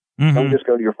seeds. Mm-hmm. Don't just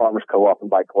go to your farmer's co-op and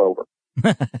buy clover.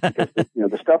 Because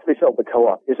the stuff they sell at the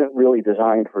co-op isn't really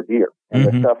designed for deer. And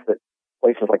mm-hmm. the stuff that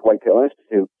places like Whitetail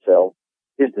Institute sell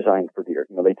is designed for deer.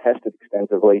 They test it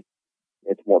extensively.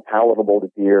 It's more palatable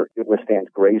to deer. It withstands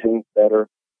grazing better.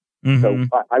 Mm-hmm.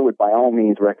 So I would by all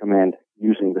means recommend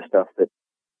using the stuff that's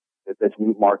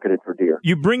marketed for deer.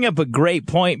 You bring up a great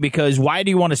point, because why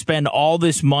do you want to spend all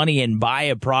this money and buy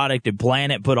a product and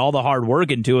plant it, put all the hard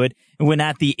work into it, when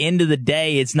at the end of the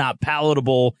day it's not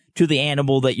palatable to the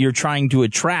animal that you're trying to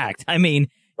attract? I mean,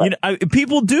 right.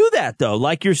 People do that though,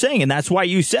 like you're saying, and that's why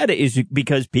you said it, is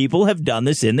because people have done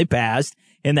this in the past,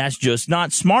 and that's just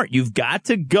not smart. You've got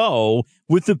to go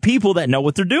with the people that know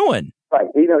what they're doing. Right.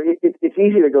 It's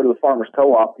easy to go to the farmer's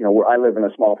co-op. Where I live in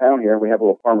a small town here, we have a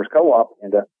little farmer's co-op,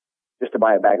 and just to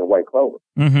buy a bag of white clover.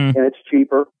 Mm-hmm. And it's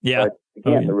cheaper. Yeah. But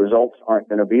again, the results aren't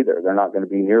going to be there. They're not going to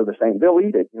be near the same. They'll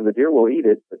eat it. The deer will eat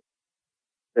it, but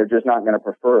they're just not going to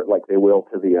prefer it like they will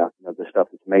to the stuff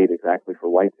that's made exactly for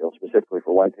whitetails, specifically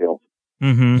for whitetails.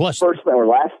 Mm-hmm. First thing or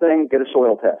last thing, get a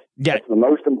soil test. Yeah. That's the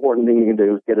most important thing you can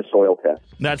do is get a soil test.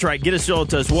 That's right. Get a soil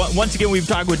test. Once again, we've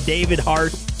talked with David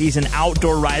Hart. He's an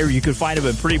outdoor writer. You can find him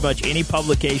in pretty much any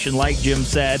publication, like Jim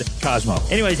said. Cosmo.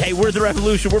 Anyways, hey, we're The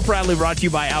Revolution. We're proudly brought to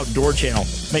you by Outdoor Channel.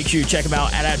 Make sure you check them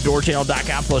out at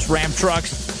OutdoorChannel.com, plus Ram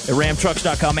Trucks at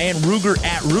RamTrucks.com and Ruger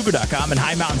at Ruger.com, and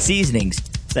High Mountain Seasonings.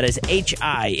 That is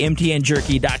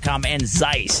HIMTNJerky.com, and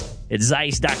Zeiss at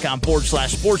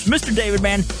Zeiss.com/sports. Mr. David,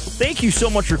 man, thank you so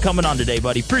much for coming on today,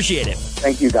 buddy. Appreciate it.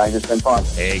 Thank you, guys. It's been fun.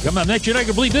 Hey, come on next. You're not going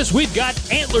to believe this. We've got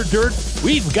Antler Dirt.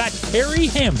 We've got Terry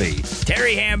Hamby.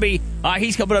 Terry Hamby,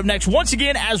 he's coming up next once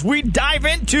again as we dive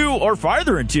into, or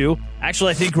farther into,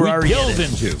 actually, I think we're already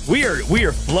into. We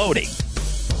are floating.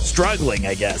 Struggling,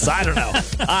 I guess. I don't know.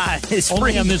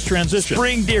 Only on this transition.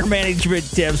 Spring deer management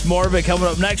tips. More of it coming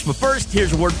up next. But first,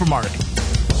 here's a word from Mark.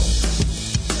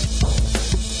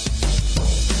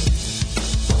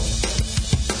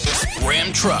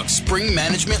 Ram Truck Spring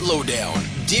Management Lowdown.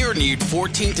 Deer need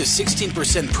 14 to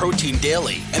 16% protein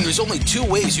daily, and there's only 2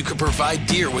 ways you can provide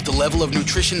deer with the level of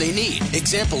nutrition they need.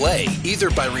 Example A, either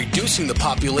by reducing the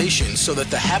population so that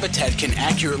the habitat can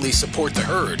accurately support the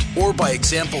herd, or by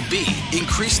example B,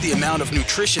 increase the amount of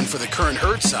nutrition for the current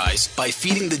herd size by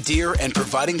feeding the deer and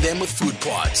providing them with food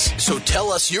plots. So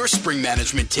tell us your spring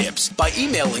management tips by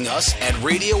emailing us at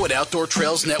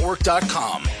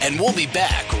radio@OutdoorTrailsNetwork.com, and we'll be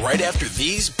back right after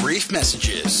these brief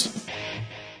messages.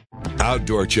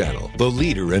 Outdoor Channel, the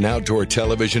leader in outdoor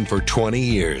television for 20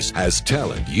 years, has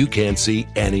talent you can't see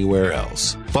anywhere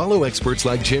else. Follow experts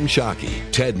like Jim Shockey,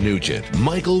 Ted Nugent,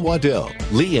 Michael Waddell,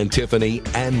 Lee and Tiffany,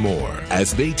 and more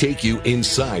as they take you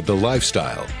inside the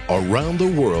lifestyle, around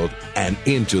the world, and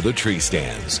into the tree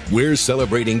stands. We're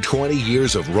celebrating 20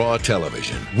 years of raw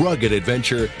television, rugged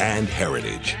adventure, and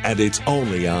heritage. And it's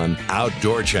only on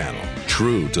Outdoor Channel,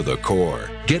 true to the core.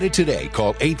 Get it today.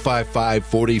 Call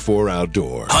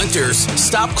 855-44-OUTDOOR. Hunters,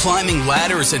 stop climbing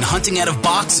ladders and hunting out of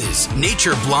boxes.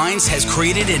 Nature Blinds has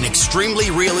created an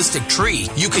extremely realistic tree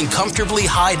you can comfortably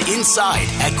hide inside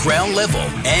at ground level,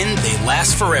 and they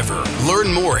last forever.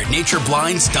 Learn more at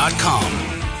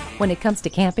natureblinds.com. When it comes to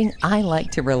camping, I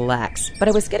like to relax, but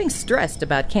I was getting stressed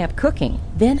about camp cooking.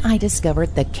 Then I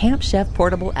discovered the Camp Chef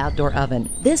Portable Outdoor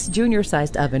Oven. This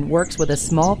junior-sized oven works with a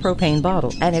small propane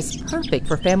bottle and is perfect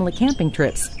for family camping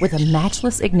trips. With a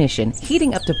matchless ignition,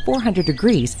 heating up to 400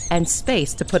 degrees, and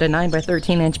space to put a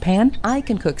 9x13-inch pan, I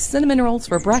can cook cinnamon rolls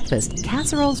for breakfast,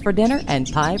 casseroles for dinner, and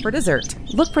pie for dessert.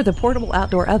 Look for the Portable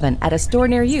Outdoor Oven at a store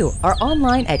near you or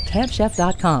online at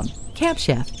campchef.com. Camp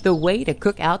Chef, the way to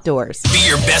cook outdoors. Be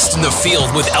your best in the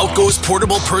field with Outgo's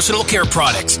portable personal care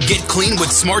products. Get clean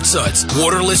with Smart Suds,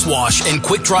 waterless wash, and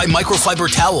quick dry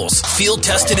microfiber towels. Field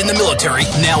tested in the military,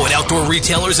 now at outdoor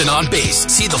retailers and on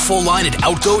base. See the full line at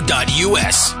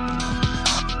outgo.us.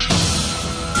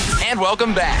 And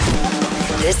welcome back.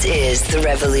 This is The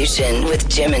Revolution with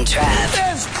Jim and Trav.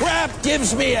 This crap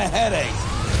gives me a headache.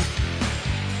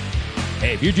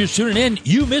 Hey, if you're just tuning in,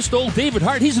 you missed old David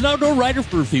Hart. He's an outdoor writer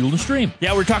for Field and Stream.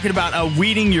 Yeah, we're talking about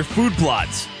weeding your food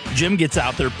plots. Jim gets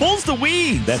out there, pulls the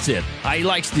weeds. That's it. He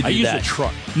likes to do that. I use a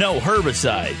truck. No,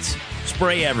 herbicides.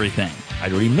 Spray everything. I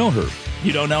don't even know Herb.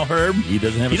 You don't know Herb? He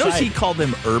doesn't have a You notice side. he called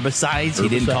them herbicides? He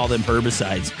didn't call them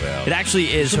herbicides. Well, it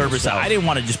actually is herbicide. I didn't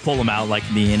want to just pull him out like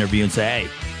in the interview and say, hey,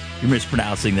 you're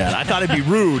mispronouncing that. I thought it'd be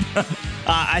rude.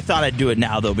 I thought I'd do it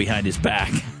now, though, behind his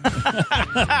back.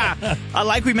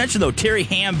 Like we mentioned, though, Terry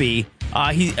Hamby,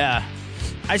 I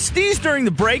sneezed during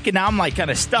the break, and now I'm like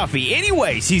kind of stuffy.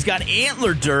 Anyways, he's got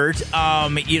Antler Dirt.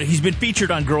 He's been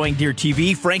featured on Growing Deer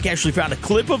TV. Frank actually found a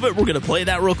clip of it. We're going to play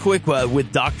that real quick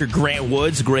with Dr. Grant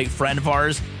Woods, a great friend of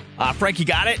ours. Frank, you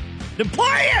got it? Then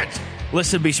play it!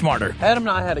 Listen, be smarter. Adam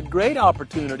and I had a great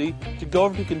opportunity to go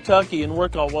over to Kentucky and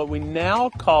work on what we now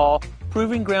call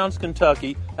Proving Grounds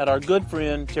Kentucky at our good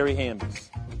friend Terry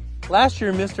Hamby's. Last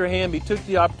year, Mr. Hamby took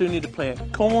the opportunity to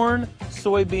plant corn,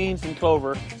 soybeans, and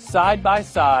clover side by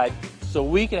side so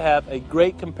we could have a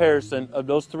great comparison of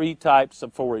those 3 types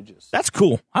of forages. That's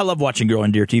cool. I love watching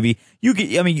Growing Deer TV. You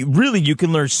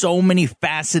can learn so many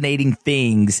fascinating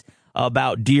things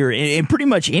about deer and pretty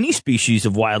much any species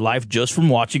of wildlife just from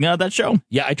watching that show.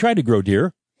 Yeah, I tried to grow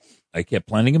deer. I kept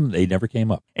planting them. They never came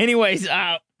up. Anyways,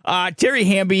 Terry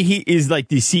Hamby, he is like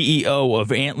the CEO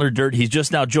of Antler Dirt. He's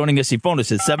just now joining us. He phoned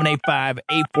us at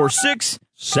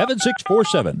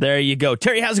 785-846-7647. There you go.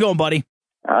 Terry, how's it going, buddy?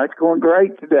 It's going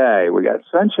great today. We got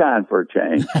sunshine for a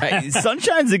change.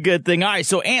 Sunshine's a good thing. All right,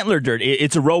 so Antler Dirt,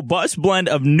 it's a robust blend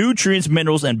of nutrients,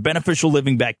 minerals, and beneficial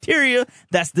living bacteria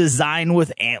that's designed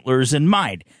with antlers in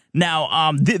mind.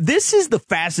 Now, this is the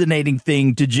fascinating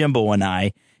thing to Jimbo and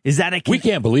I, is that we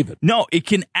can't believe it. No, it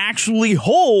can actually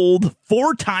hold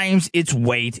 4 times its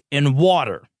weight in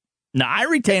water. Now, I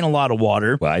retain a lot of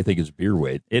water. Well, I think it's beer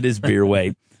weight. It is beer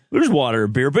weight. There's water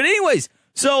in beer. But anyways,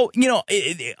 so,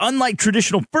 unlike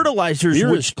traditional fertilizers,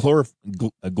 beer is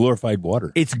glorified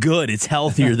water. It's good. It's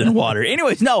healthier than water.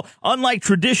 Anyways, no, unlike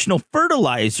traditional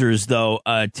fertilizers, though,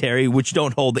 Terry, which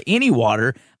don't hold any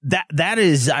water, that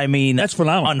is, that's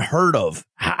phenomenal. Unheard of.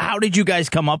 How did you guys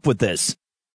come up with this?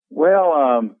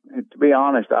 Well, to be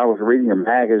honest, I was reading a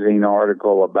magazine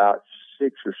article about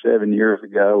 6 or 7 years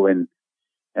ago, and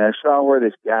I saw where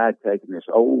this guy had taken this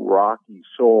old rocky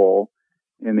soil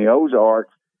in the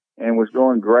Ozarks and was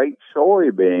growing great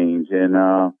soybeans. And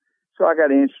so I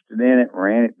got interested in it,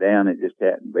 ran it down. It just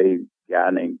happened to be a guy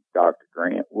named Dr.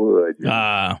 Grant Woods.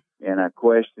 And I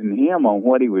questioned him on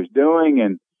what he was doing,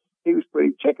 and he was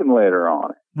putting chicken litter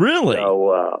on it. Really?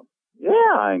 So,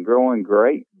 yeah, and growing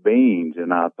great beans.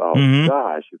 And I thought,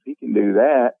 gosh, if he can do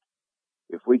that,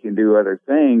 if we can do other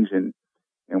things. And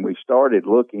we started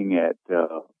looking at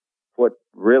what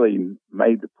really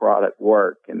made the product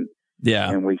work. And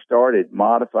we started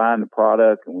modifying the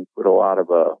product, and we put a lot of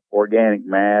organic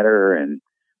matter, and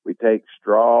we take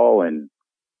straw and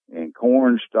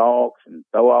corn stalks and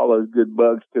throw all those good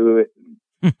bugs to it.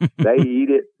 They eat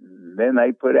it, and then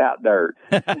they put out dirt.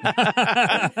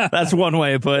 That's one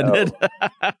way of putting it.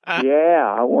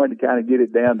 Yeah, I wanted to kind of get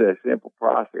it down to a simple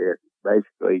process.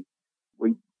 Basically,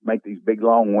 we make these big,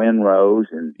 long windrows,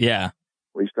 and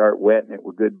we start wetting it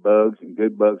with good bugs, and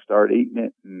good bugs start eating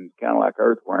it, and kind of like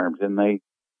earthworms, and they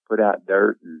put out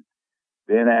dirt. And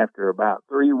then after about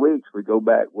 3 weeks, we go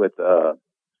back with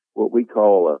what we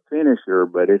call a finisher,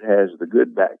 but it has the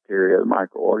good bacteria, the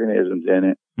microorganisms in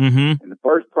it. Mm-hmm. And the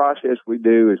first process we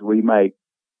do is we make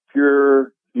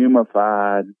pure,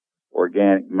 humified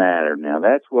organic matter. Now,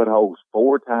 that's what holds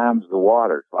 4 times the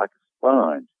water. It's like a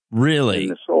sponge. Really? In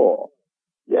the soil.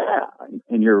 Yeah.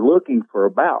 And you're looking for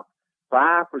about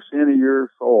 5% of your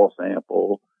soil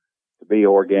sample to be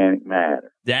organic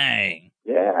matter. Dang.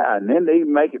 Yeah. And then to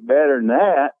even make it better than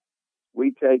that,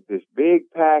 we take this big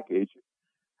package.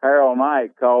 Harold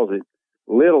Knight calls it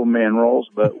little minerals,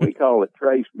 but we call it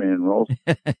trace minerals.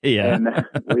 Yeah. And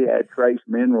we add trace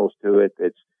minerals to it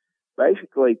that's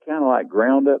basically kind of like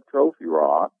ground up trophy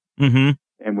rock. Mm-hmm.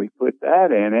 And we put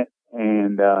that in it,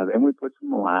 and then we put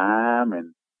some lime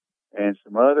and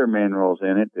some other minerals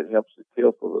in it that helps the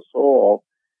tilth of the soil.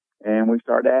 And we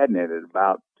start adding it at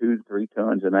about 2 to 3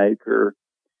 tons an acre.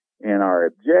 And our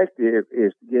objective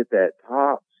is to get that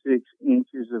top 6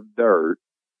 inches of dirt,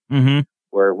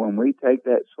 where when we take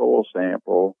that soil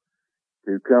sample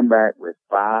to come back with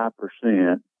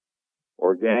 5%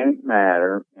 organic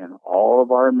matter and all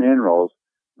of our minerals,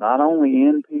 not only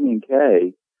N, P, and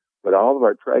K, but all of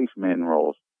our trace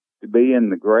minerals to be in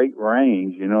the great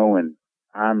range, and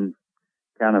I'm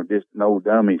kind of just no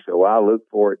dummy, so I look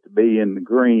for it to be in the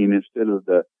green instead of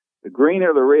the green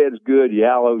or the red's good,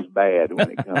 yellow's bad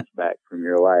when it comes back from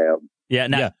your lab. Yeah,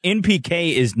 now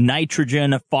NPK is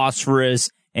nitrogen, phosphorus,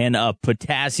 and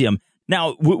potassium.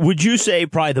 Now, would you say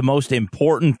probably the most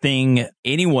important thing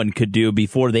anyone could do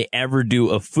before they ever do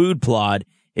a food plot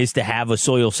is to have a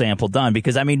soil sample done?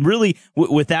 Because, really,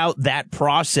 without that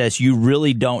process, you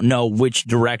really don't know which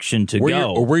direction to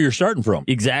go. Or where you're starting from.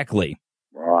 Exactly.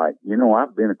 Right.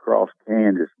 I've been across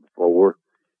Kansas before,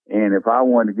 and if I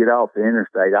wanted to get off the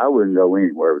interstate, I wouldn't go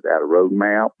anywhere without a road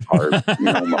map or,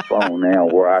 my phone now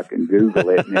where I can Google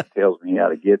it and it tells me how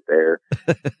to get there.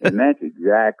 And that's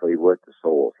exactly what the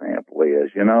soil sample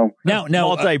is, Now,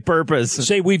 multi-purpose.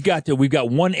 Say we've got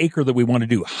 1 acre that we want to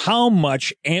do. How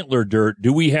much antler dirt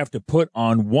do we have to put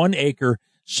on 1 acre,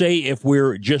 say if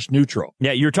we're just neutral?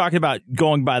 Yeah, you're talking about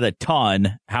going by the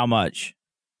ton. How much?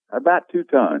 About 2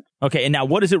 tons. Okay, and now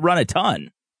what does it run a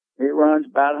ton? It runs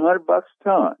about $100 a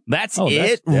ton. That's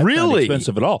it? That's really? Not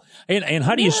expensive at all. And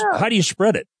how do you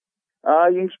spread it?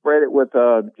 You can spread it with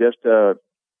just a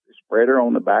spreader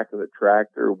on the back of the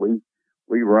tractor. We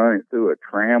run it through a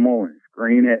trammel and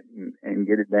screen it and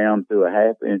get it down to a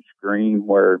 1/2-inch screen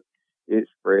where it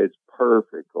spreads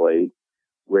perfectly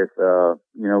with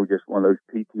just one of those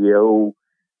PTO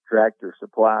tractor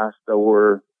supply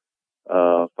store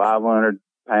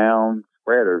 500-pound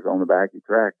spreaders on the back of your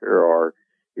tractor, or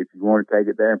if you want to take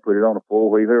it there and put it on a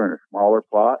four-wheeler in a smaller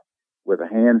plot with a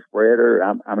hand spreader.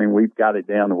 I mean, we've got it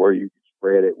down to where you can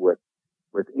spread it with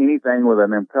anything with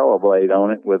an impeller blade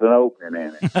on it with an opening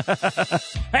in it.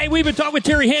 Hey, we've been talking with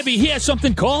Terry Hamby. He has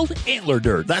something called Antler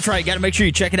Dirt. That's right. Got to make sure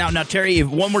you check it out. Now, Terry,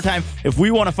 one more time, if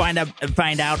we want to find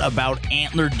out about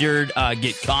Antler Dirt,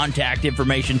 get contact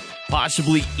information,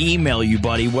 possibly email you,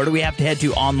 buddy, where do we have to head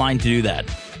to online to do that?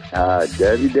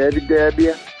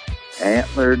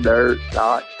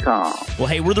 www.antlerdirt.com. Well,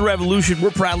 hey, we're The Revolution. We're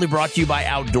proudly brought to you by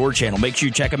Outdoor Channel. Make sure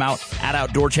you check them out at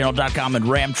OutdoorChannel.com, and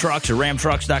Ram Trucks or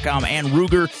RamTrucks.com, and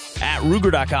Ruger at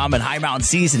Ruger.com, and High Mountain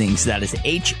Seasonings. That is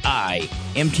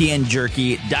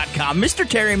HIMTNJerky.com. Mr.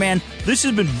 Terry, man, this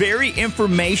has been very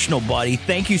informational, buddy.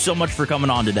 Thank you so much for coming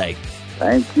on today.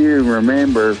 Thank you.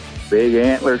 Remember, big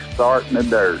antlers start in the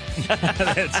dirt.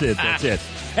 That's it.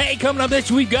 Hey, coming up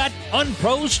next, we've got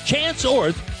Unpro's Chance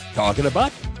Orth talking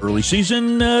about early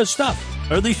season stuff.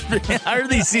 Early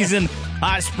season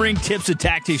spring tips and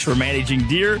tactics for managing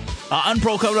deer.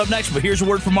 Unpro coming up next, but here's a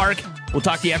word from Mark. We'll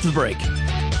talk to you after the break.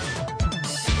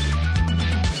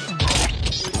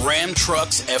 Ram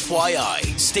Trucks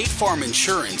FYI. State Farm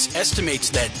Insurance estimates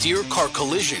that deer car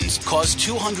collisions cause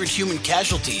 200 human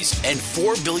casualties and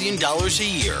 $4 billion a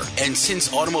year. And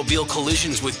since automobile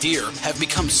collisions with deer have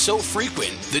become so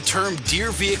frequent, the term deer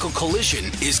vehicle collision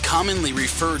is commonly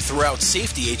referred throughout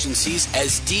safety agencies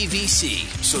as DVC.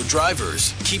 So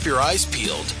drivers, keep your eyes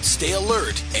peeled, stay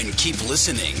alert, and keep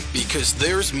listening, because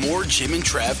there's more Jim and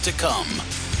Trav to come.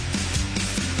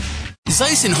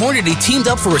 Zeiss and Hornady teamed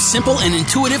up for a simple and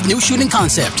intuitive new shooting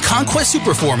concept, Conquest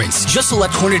Superformance. Just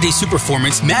select Hornady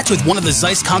Superformance, match with one of the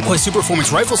Zeiss Conquest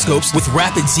Superformance rifle scopes with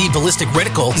Rapid Z ballistic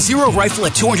reticle, zero rifle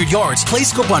at 200 yards, play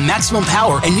scope on maximum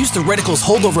power, and use the reticle's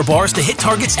holdover bars to hit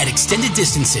targets at extended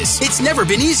distances. It's never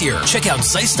been easier. Check out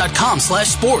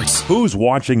Zeiss.com/sports. Who's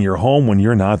watching your home when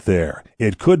you're not there?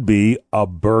 It could be a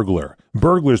burglar.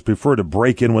 Burglars prefer to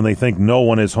break in when they think no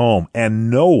one is home,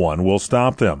 and no one will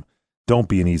stop them. Don't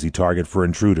be an easy target for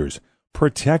intruders.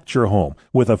 Protect your home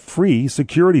with a free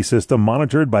security system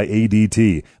monitored by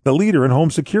ADT, the leader in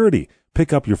home security.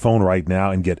 Pick up your phone right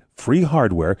now and get free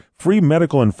hardware, free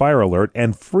medical and fire alert,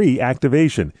 and free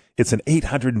activation. It's an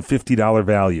 $850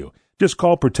 value. Just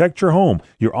call Protect Your Home,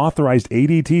 your authorized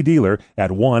ADT dealer,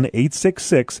 at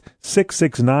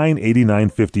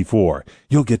 1-866-669-8954.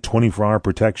 You'll get 24-hour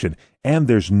protection, and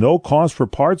there's no cost for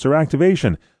parts or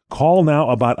activation. Call now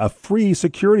about a free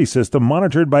security system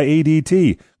monitored by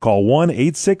ADT. Call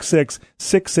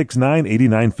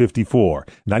 1-866-669-8954.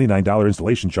 $99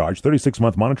 installation charge,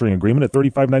 36-month monitoring agreement at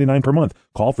 $35.99 per month.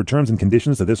 Call for terms and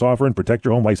conditions to this offer and protect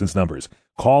your home license numbers.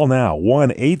 Call now,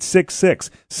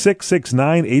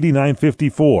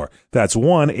 1-866-669-8954. That's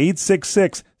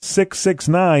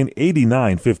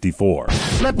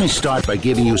 1-866-669-8954. Let me start by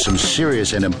giving you some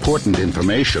serious and important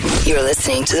information. You're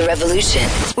listening to The Revolution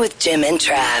with Jim and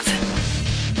Trav.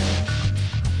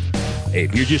 Hey,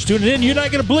 if you're just tuning in, you're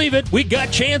not going to believe it. We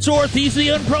got Chance Orth. He's the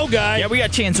Unpro guy. Yeah, we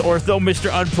got Chance Orth, though, Mr.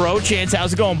 Unpro. Chance,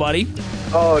 how's it going, buddy?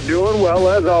 Oh, doing well,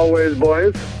 as always,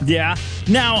 boys. Yeah.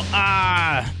 Now,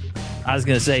 I was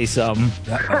going to say something.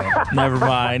 Never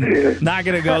mind. Not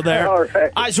going to go there. All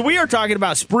right. So we are talking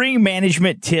about spring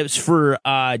management tips for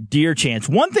deer, Chance.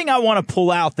 One thing I want to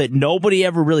pull out that nobody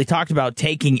ever really talked about,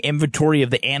 taking inventory of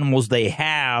the animals they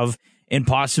have and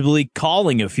possibly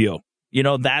calling a few. You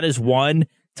know, that is one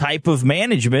type of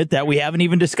management that we haven't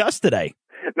even discussed today.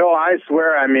 No, I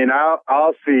swear, I mean,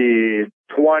 I'll see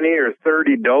 20 or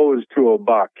 30 does to a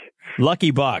buck.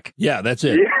 Lucky buck. Yeah, that's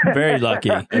it. Yeah. Very lucky.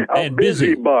 And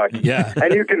busy buck. Yeah.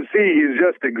 And you can see he's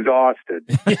just exhausted.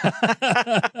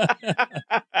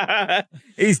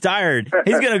 He's tired.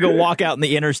 He's going to go walk out in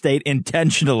the interstate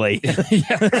intentionally.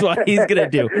 That's what he's going to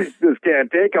do. Just can't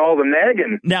take all the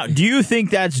nagging. Now, do you think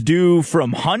that's due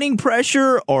from hunting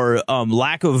pressure or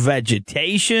lack of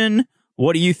vegetation?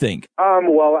 What do you think?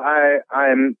 Well,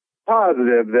 I'm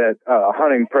positive that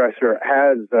hunting pressure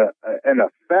has an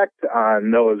effect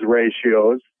on those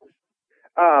ratios.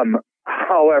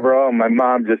 However, my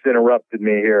mom just interrupted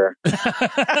me here.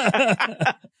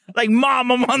 Like,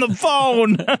 Mom, I'm on the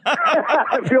phone.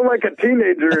 I feel like a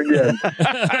teenager again.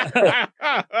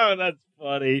 Oh, that's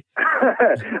funny.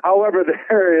 However,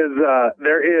 there is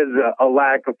a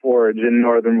lack of forage in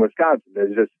northern Wisconsin.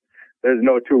 There's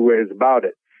no two ways about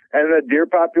it. And the deer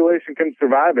population can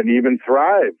survive and even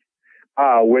thrive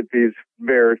with these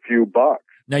very few bucks.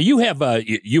 Now, you have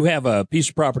a piece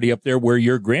of property up there where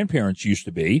your grandparents used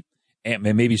to be, and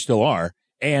maybe still are.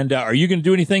 And are you going to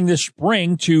do anything this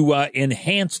spring to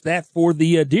enhance that for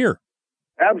the deer?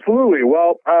 Absolutely.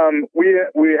 Well,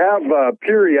 we have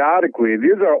periodically,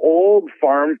 these are old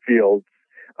farm fields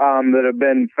that have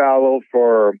been fallow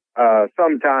for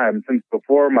some time, since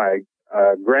before my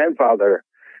grandfather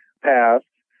passed.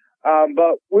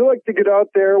 But we like to get out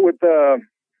there with the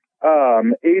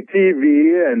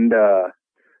ATV and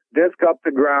disc up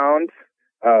the ground.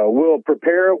 We'll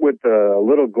prepare it with a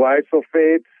little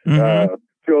glyphosate to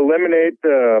eliminate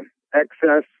the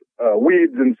excess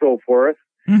weeds and so forth.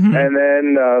 And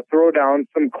then throw down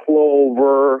some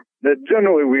clover.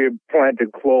 Generally, we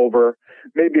planted clover,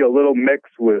 maybe a little mix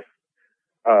with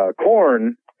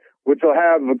corn, which will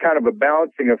have a kind of a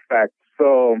balancing effect.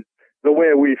 So the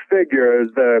way we figure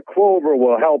is the clover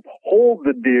will help hold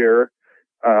the deer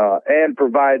and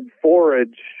provide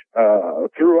forage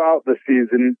throughout the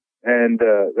season, and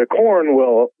the corn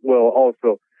will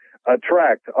also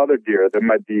attract other deer that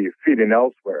might be feeding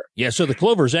elsewhere. Yeah, so the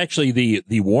clover is actually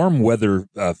the warm weather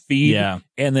feed,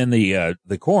 and then the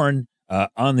corn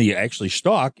on the actually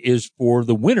stalk is for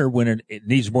the winter when it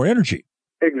needs more energy.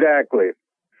 Exactly,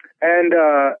 and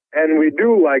we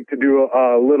do like to do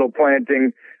a little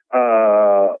planting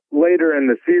later in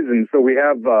the season, so we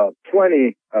have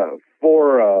plenty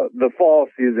for the fall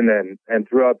season and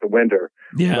throughout the winter.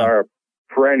 With our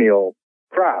perennial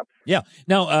crops. Yeah.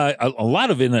 Now, a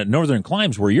lot of in the northern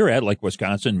climes where you're at, like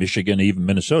Wisconsin, Michigan, even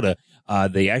Minnesota,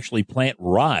 they actually plant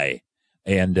rye,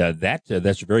 and that's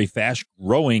a very fast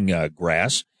growing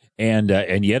grass, and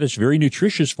yet it's very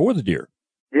nutritious for the deer.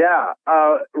 Yeah,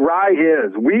 rye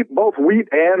is both wheat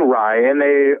and rye, and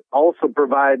they also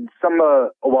provide some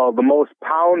the most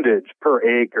poundage per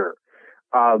acre.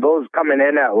 Those coming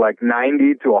in at like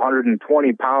 90 to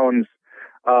 120 pounds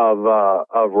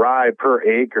of rye per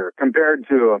acre, compared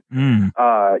to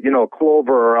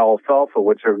clover or alfalfa,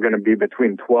 which are going to be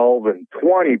between 12 and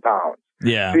 20 pounds.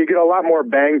 Yeah. So you get a lot more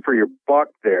bang for your buck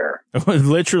there.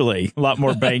 Literally, a lot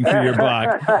more bang for your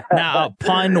buck. Now,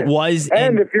 pun was...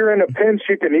 And if you're in a pinch,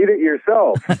 you can eat it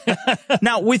yourself.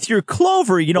 Now, with your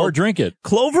clover, or drink it.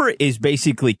 Clover is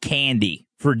basically candy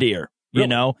for deer. You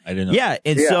know? I didn't know. Yeah,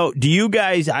 and so do you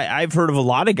guys... I've heard of a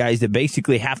lot of guys that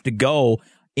basically have to go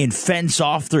and fence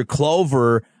off their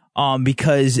clover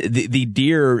because the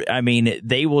deer, I mean,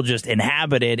 they will just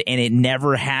inhabit it, and it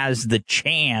never has the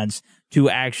chance to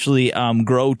actually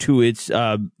grow to its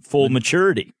full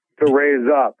maturity. To raise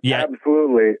up. Yeah.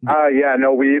 Absolutely.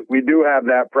 We do have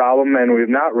that problem, and we've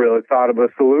not really thought of a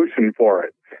solution for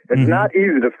it. It's not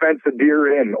easy to fence a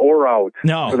deer in or out,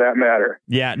 for that matter.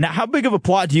 Yeah. Now, how big of a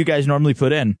plot do you guys normally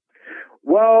put in?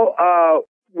 Well,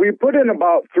 we put in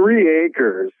about 3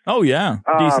 acres. Oh, yeah.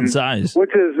 Decent size.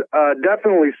 Which is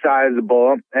definitely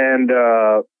sizable. And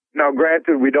now,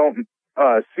 granted, we don't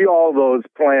see all those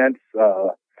plants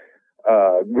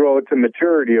grow to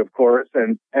maturity, of course,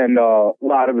 and a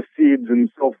lot of the seeds and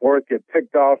so forth get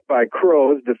picked off by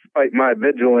crows, despite my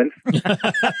vigilance.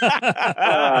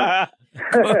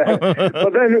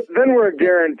 But then we're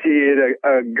guaranteed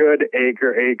a good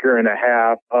acre and a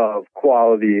half of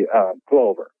quality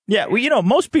clover. Yeah, well,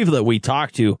 most people that we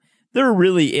talk to, they're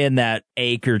really in that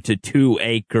acre to 2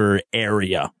 acre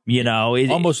area,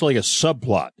 almost like a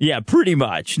subplot. Yeah, pretty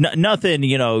much. Nothing,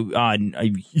 on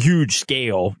a huge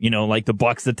scale, like the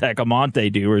Bucks of Tecumseh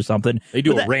do or something. They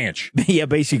do a ranch. Yeah,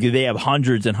 basically they have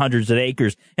hundreds and hundreds of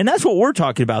acres. And that's what we're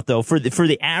talking about, though, for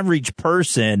the average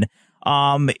person.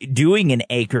 Doing an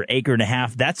acre and a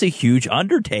half, that's a huge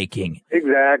undertaking.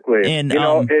 Exactly. And,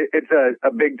 it's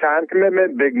a big time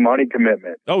commitment, big money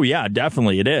commitment. Oh, yeah,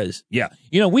 definitely it is. Yeah.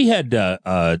 We had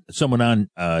someone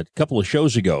on a couple of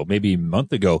shows ago, maybe a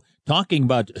month ago, talking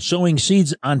about sowing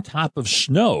seeds on top of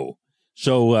snow.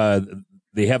 So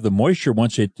they have the moisture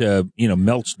once it,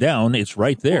 melts down. It's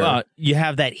right there. Well, you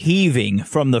have that heaving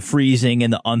from the freezing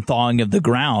and the unthawing of the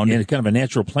ground. And it's kind of a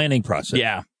natural planting process.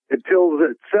 Yeah. It tills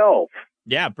itself.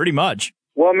 Yeah, pretty much.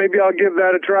 Well, maybe I'll give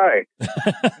that a try.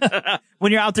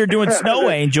 When you're out there doing snow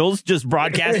angels, just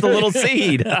broadcast a little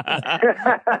seed. That's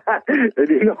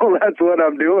what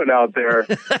I'm doing out there.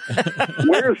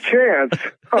 Where's Chance?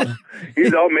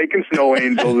 He's out making snow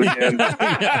angels again.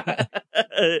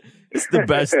 It's the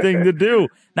best thing to do.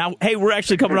 Now, hey, we're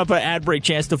actually coming up on ad break,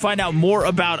 Chance. To find out more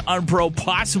about Unpro,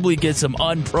 possibly get some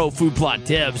Unpro food plot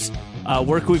tips,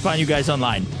 where can we find you guys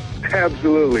online?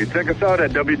 Absolutely. Check us out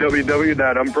at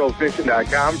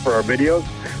www.unprofishing.com for our videos.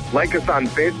 Like us on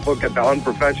Facebook at The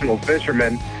Unprofessional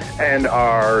Fisherman. And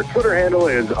our Twitter handle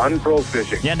is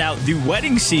UnProFishing. Yeah, now, the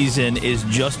wedding season is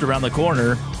just around the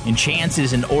corner, and Chance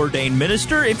is an ordained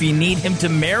minister if you need him to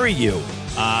marry you.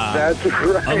 That's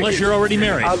right. Unless you're already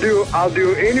married. I'll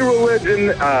do any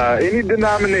religion, any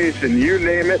denomination, you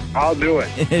name it, I'll do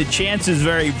it. Chance is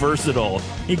very versatile.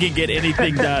 He can get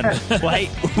anything done.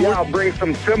 I'll bring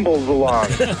some symbols along.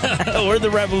 We're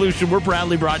The Revolution. We're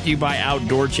proudly brought to you by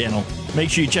Outdoor Channel. Make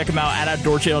sure you check them out at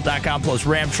OutdoorChannel.com, plus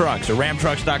Ram Trucks or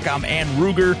RamTrucks.com, and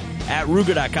Ruger at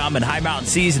Ruger.com, and High Mountain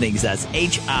Seasonings. That's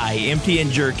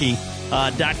HIMTN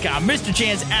Jerky.com. Mr.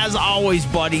 Chance, as always,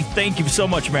 buddy, thank you so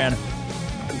much, man.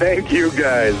 Thank you,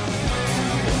 guys.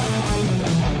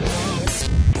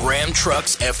 Ram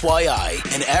Trucks FYI,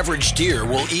 an average deer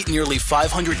will eat nearly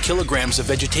 500 kilograms of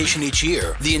vegetation each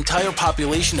year. The entire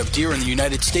population of deer in the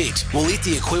United States will eat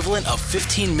the equivalent of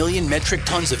 15 million metric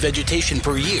tons of vegetation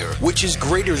per year, which is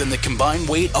greater than the combined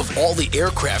weight of all the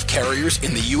aircraft carriers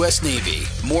in the U.S. Navy.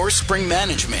 More spring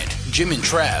management, Jim and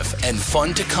Trav, and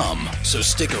fun to come, so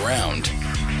stick around.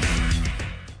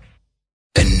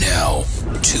 And now,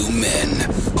 two men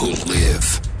who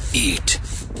live, eat,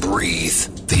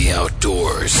 breathe the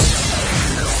outdoors.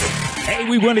 Hey,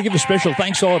 we want to give a special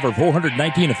thanks to all of our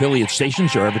 419 affiliate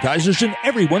stations, our advertisers, and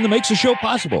everyone that makes the show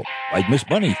possible. Like Miss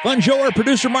Bunny, Fun Joe, our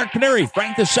producer Mark Paneri,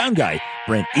 Frank the Sound Guy,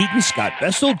 Brent Eaton, Scott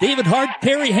Vestal, David Hart,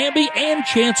 Terry Hamby, and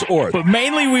Chance Orth. But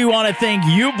mainly we want to thank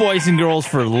you, boys and girls,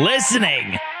 for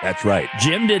listening. That's right.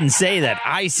 Jim didn't say that.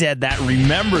 I said that.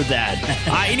 Remember that.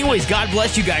 Anyways, God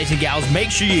bless you guys and gals.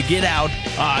 Make sure you get out.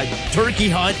 Turkey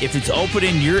hunt if it's open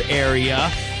in your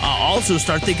area. Also,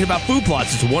 start thinking about food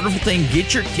plots. It's a wonderful thing.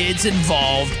 Get your kids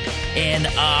involved. And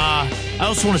I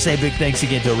also want to say a big thanks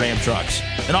again to Ram Trucks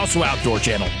and also Outdoor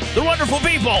Channel. They're wonderful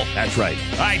people. That's right.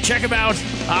 All right, check them out.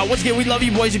 Once again, we love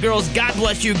you, boys and girls. God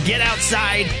bless you. Get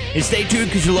outside and stay tuned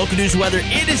because your local news weather,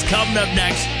 it is coming up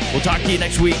next. We'll talk to you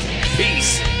next week.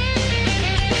 Peace.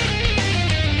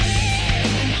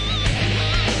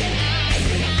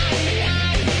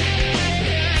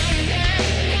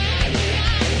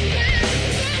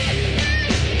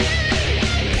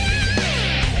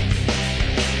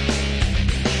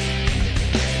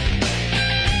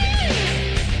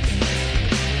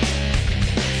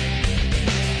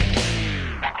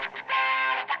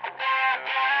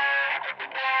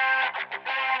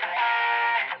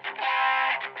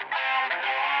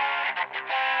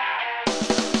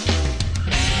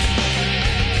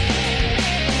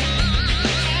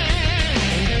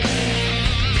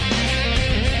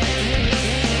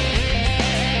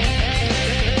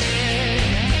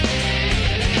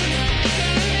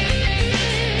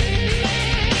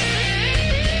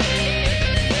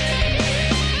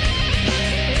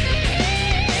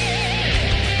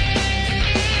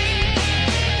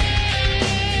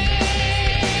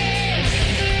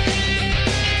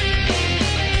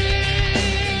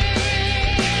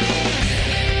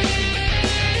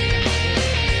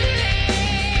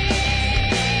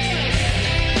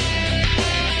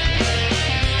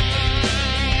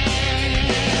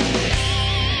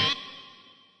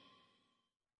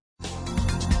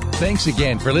 Thanks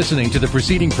again for listening to the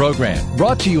preceding program,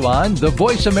 brought to you on the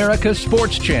Voice America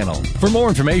Sports Channel. For more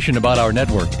information about our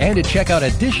network and to check out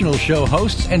additional show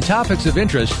hosts and topics of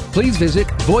interest, please visit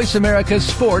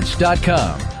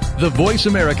voiceamericasports.com. The Voice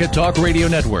America Talk Radio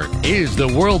Network is the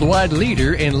worldwide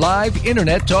leader in live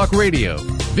Internet talk radio.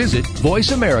 Visit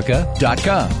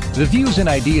voiceamerica.com. The views and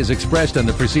ideas expressed on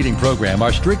the preceding program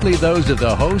are strictly those of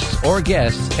the hosts or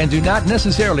guests and do not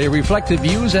necessarily reflect the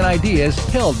views and ideas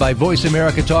held by Voice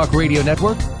America Talk Radio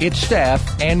Network, its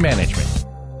staff, and management.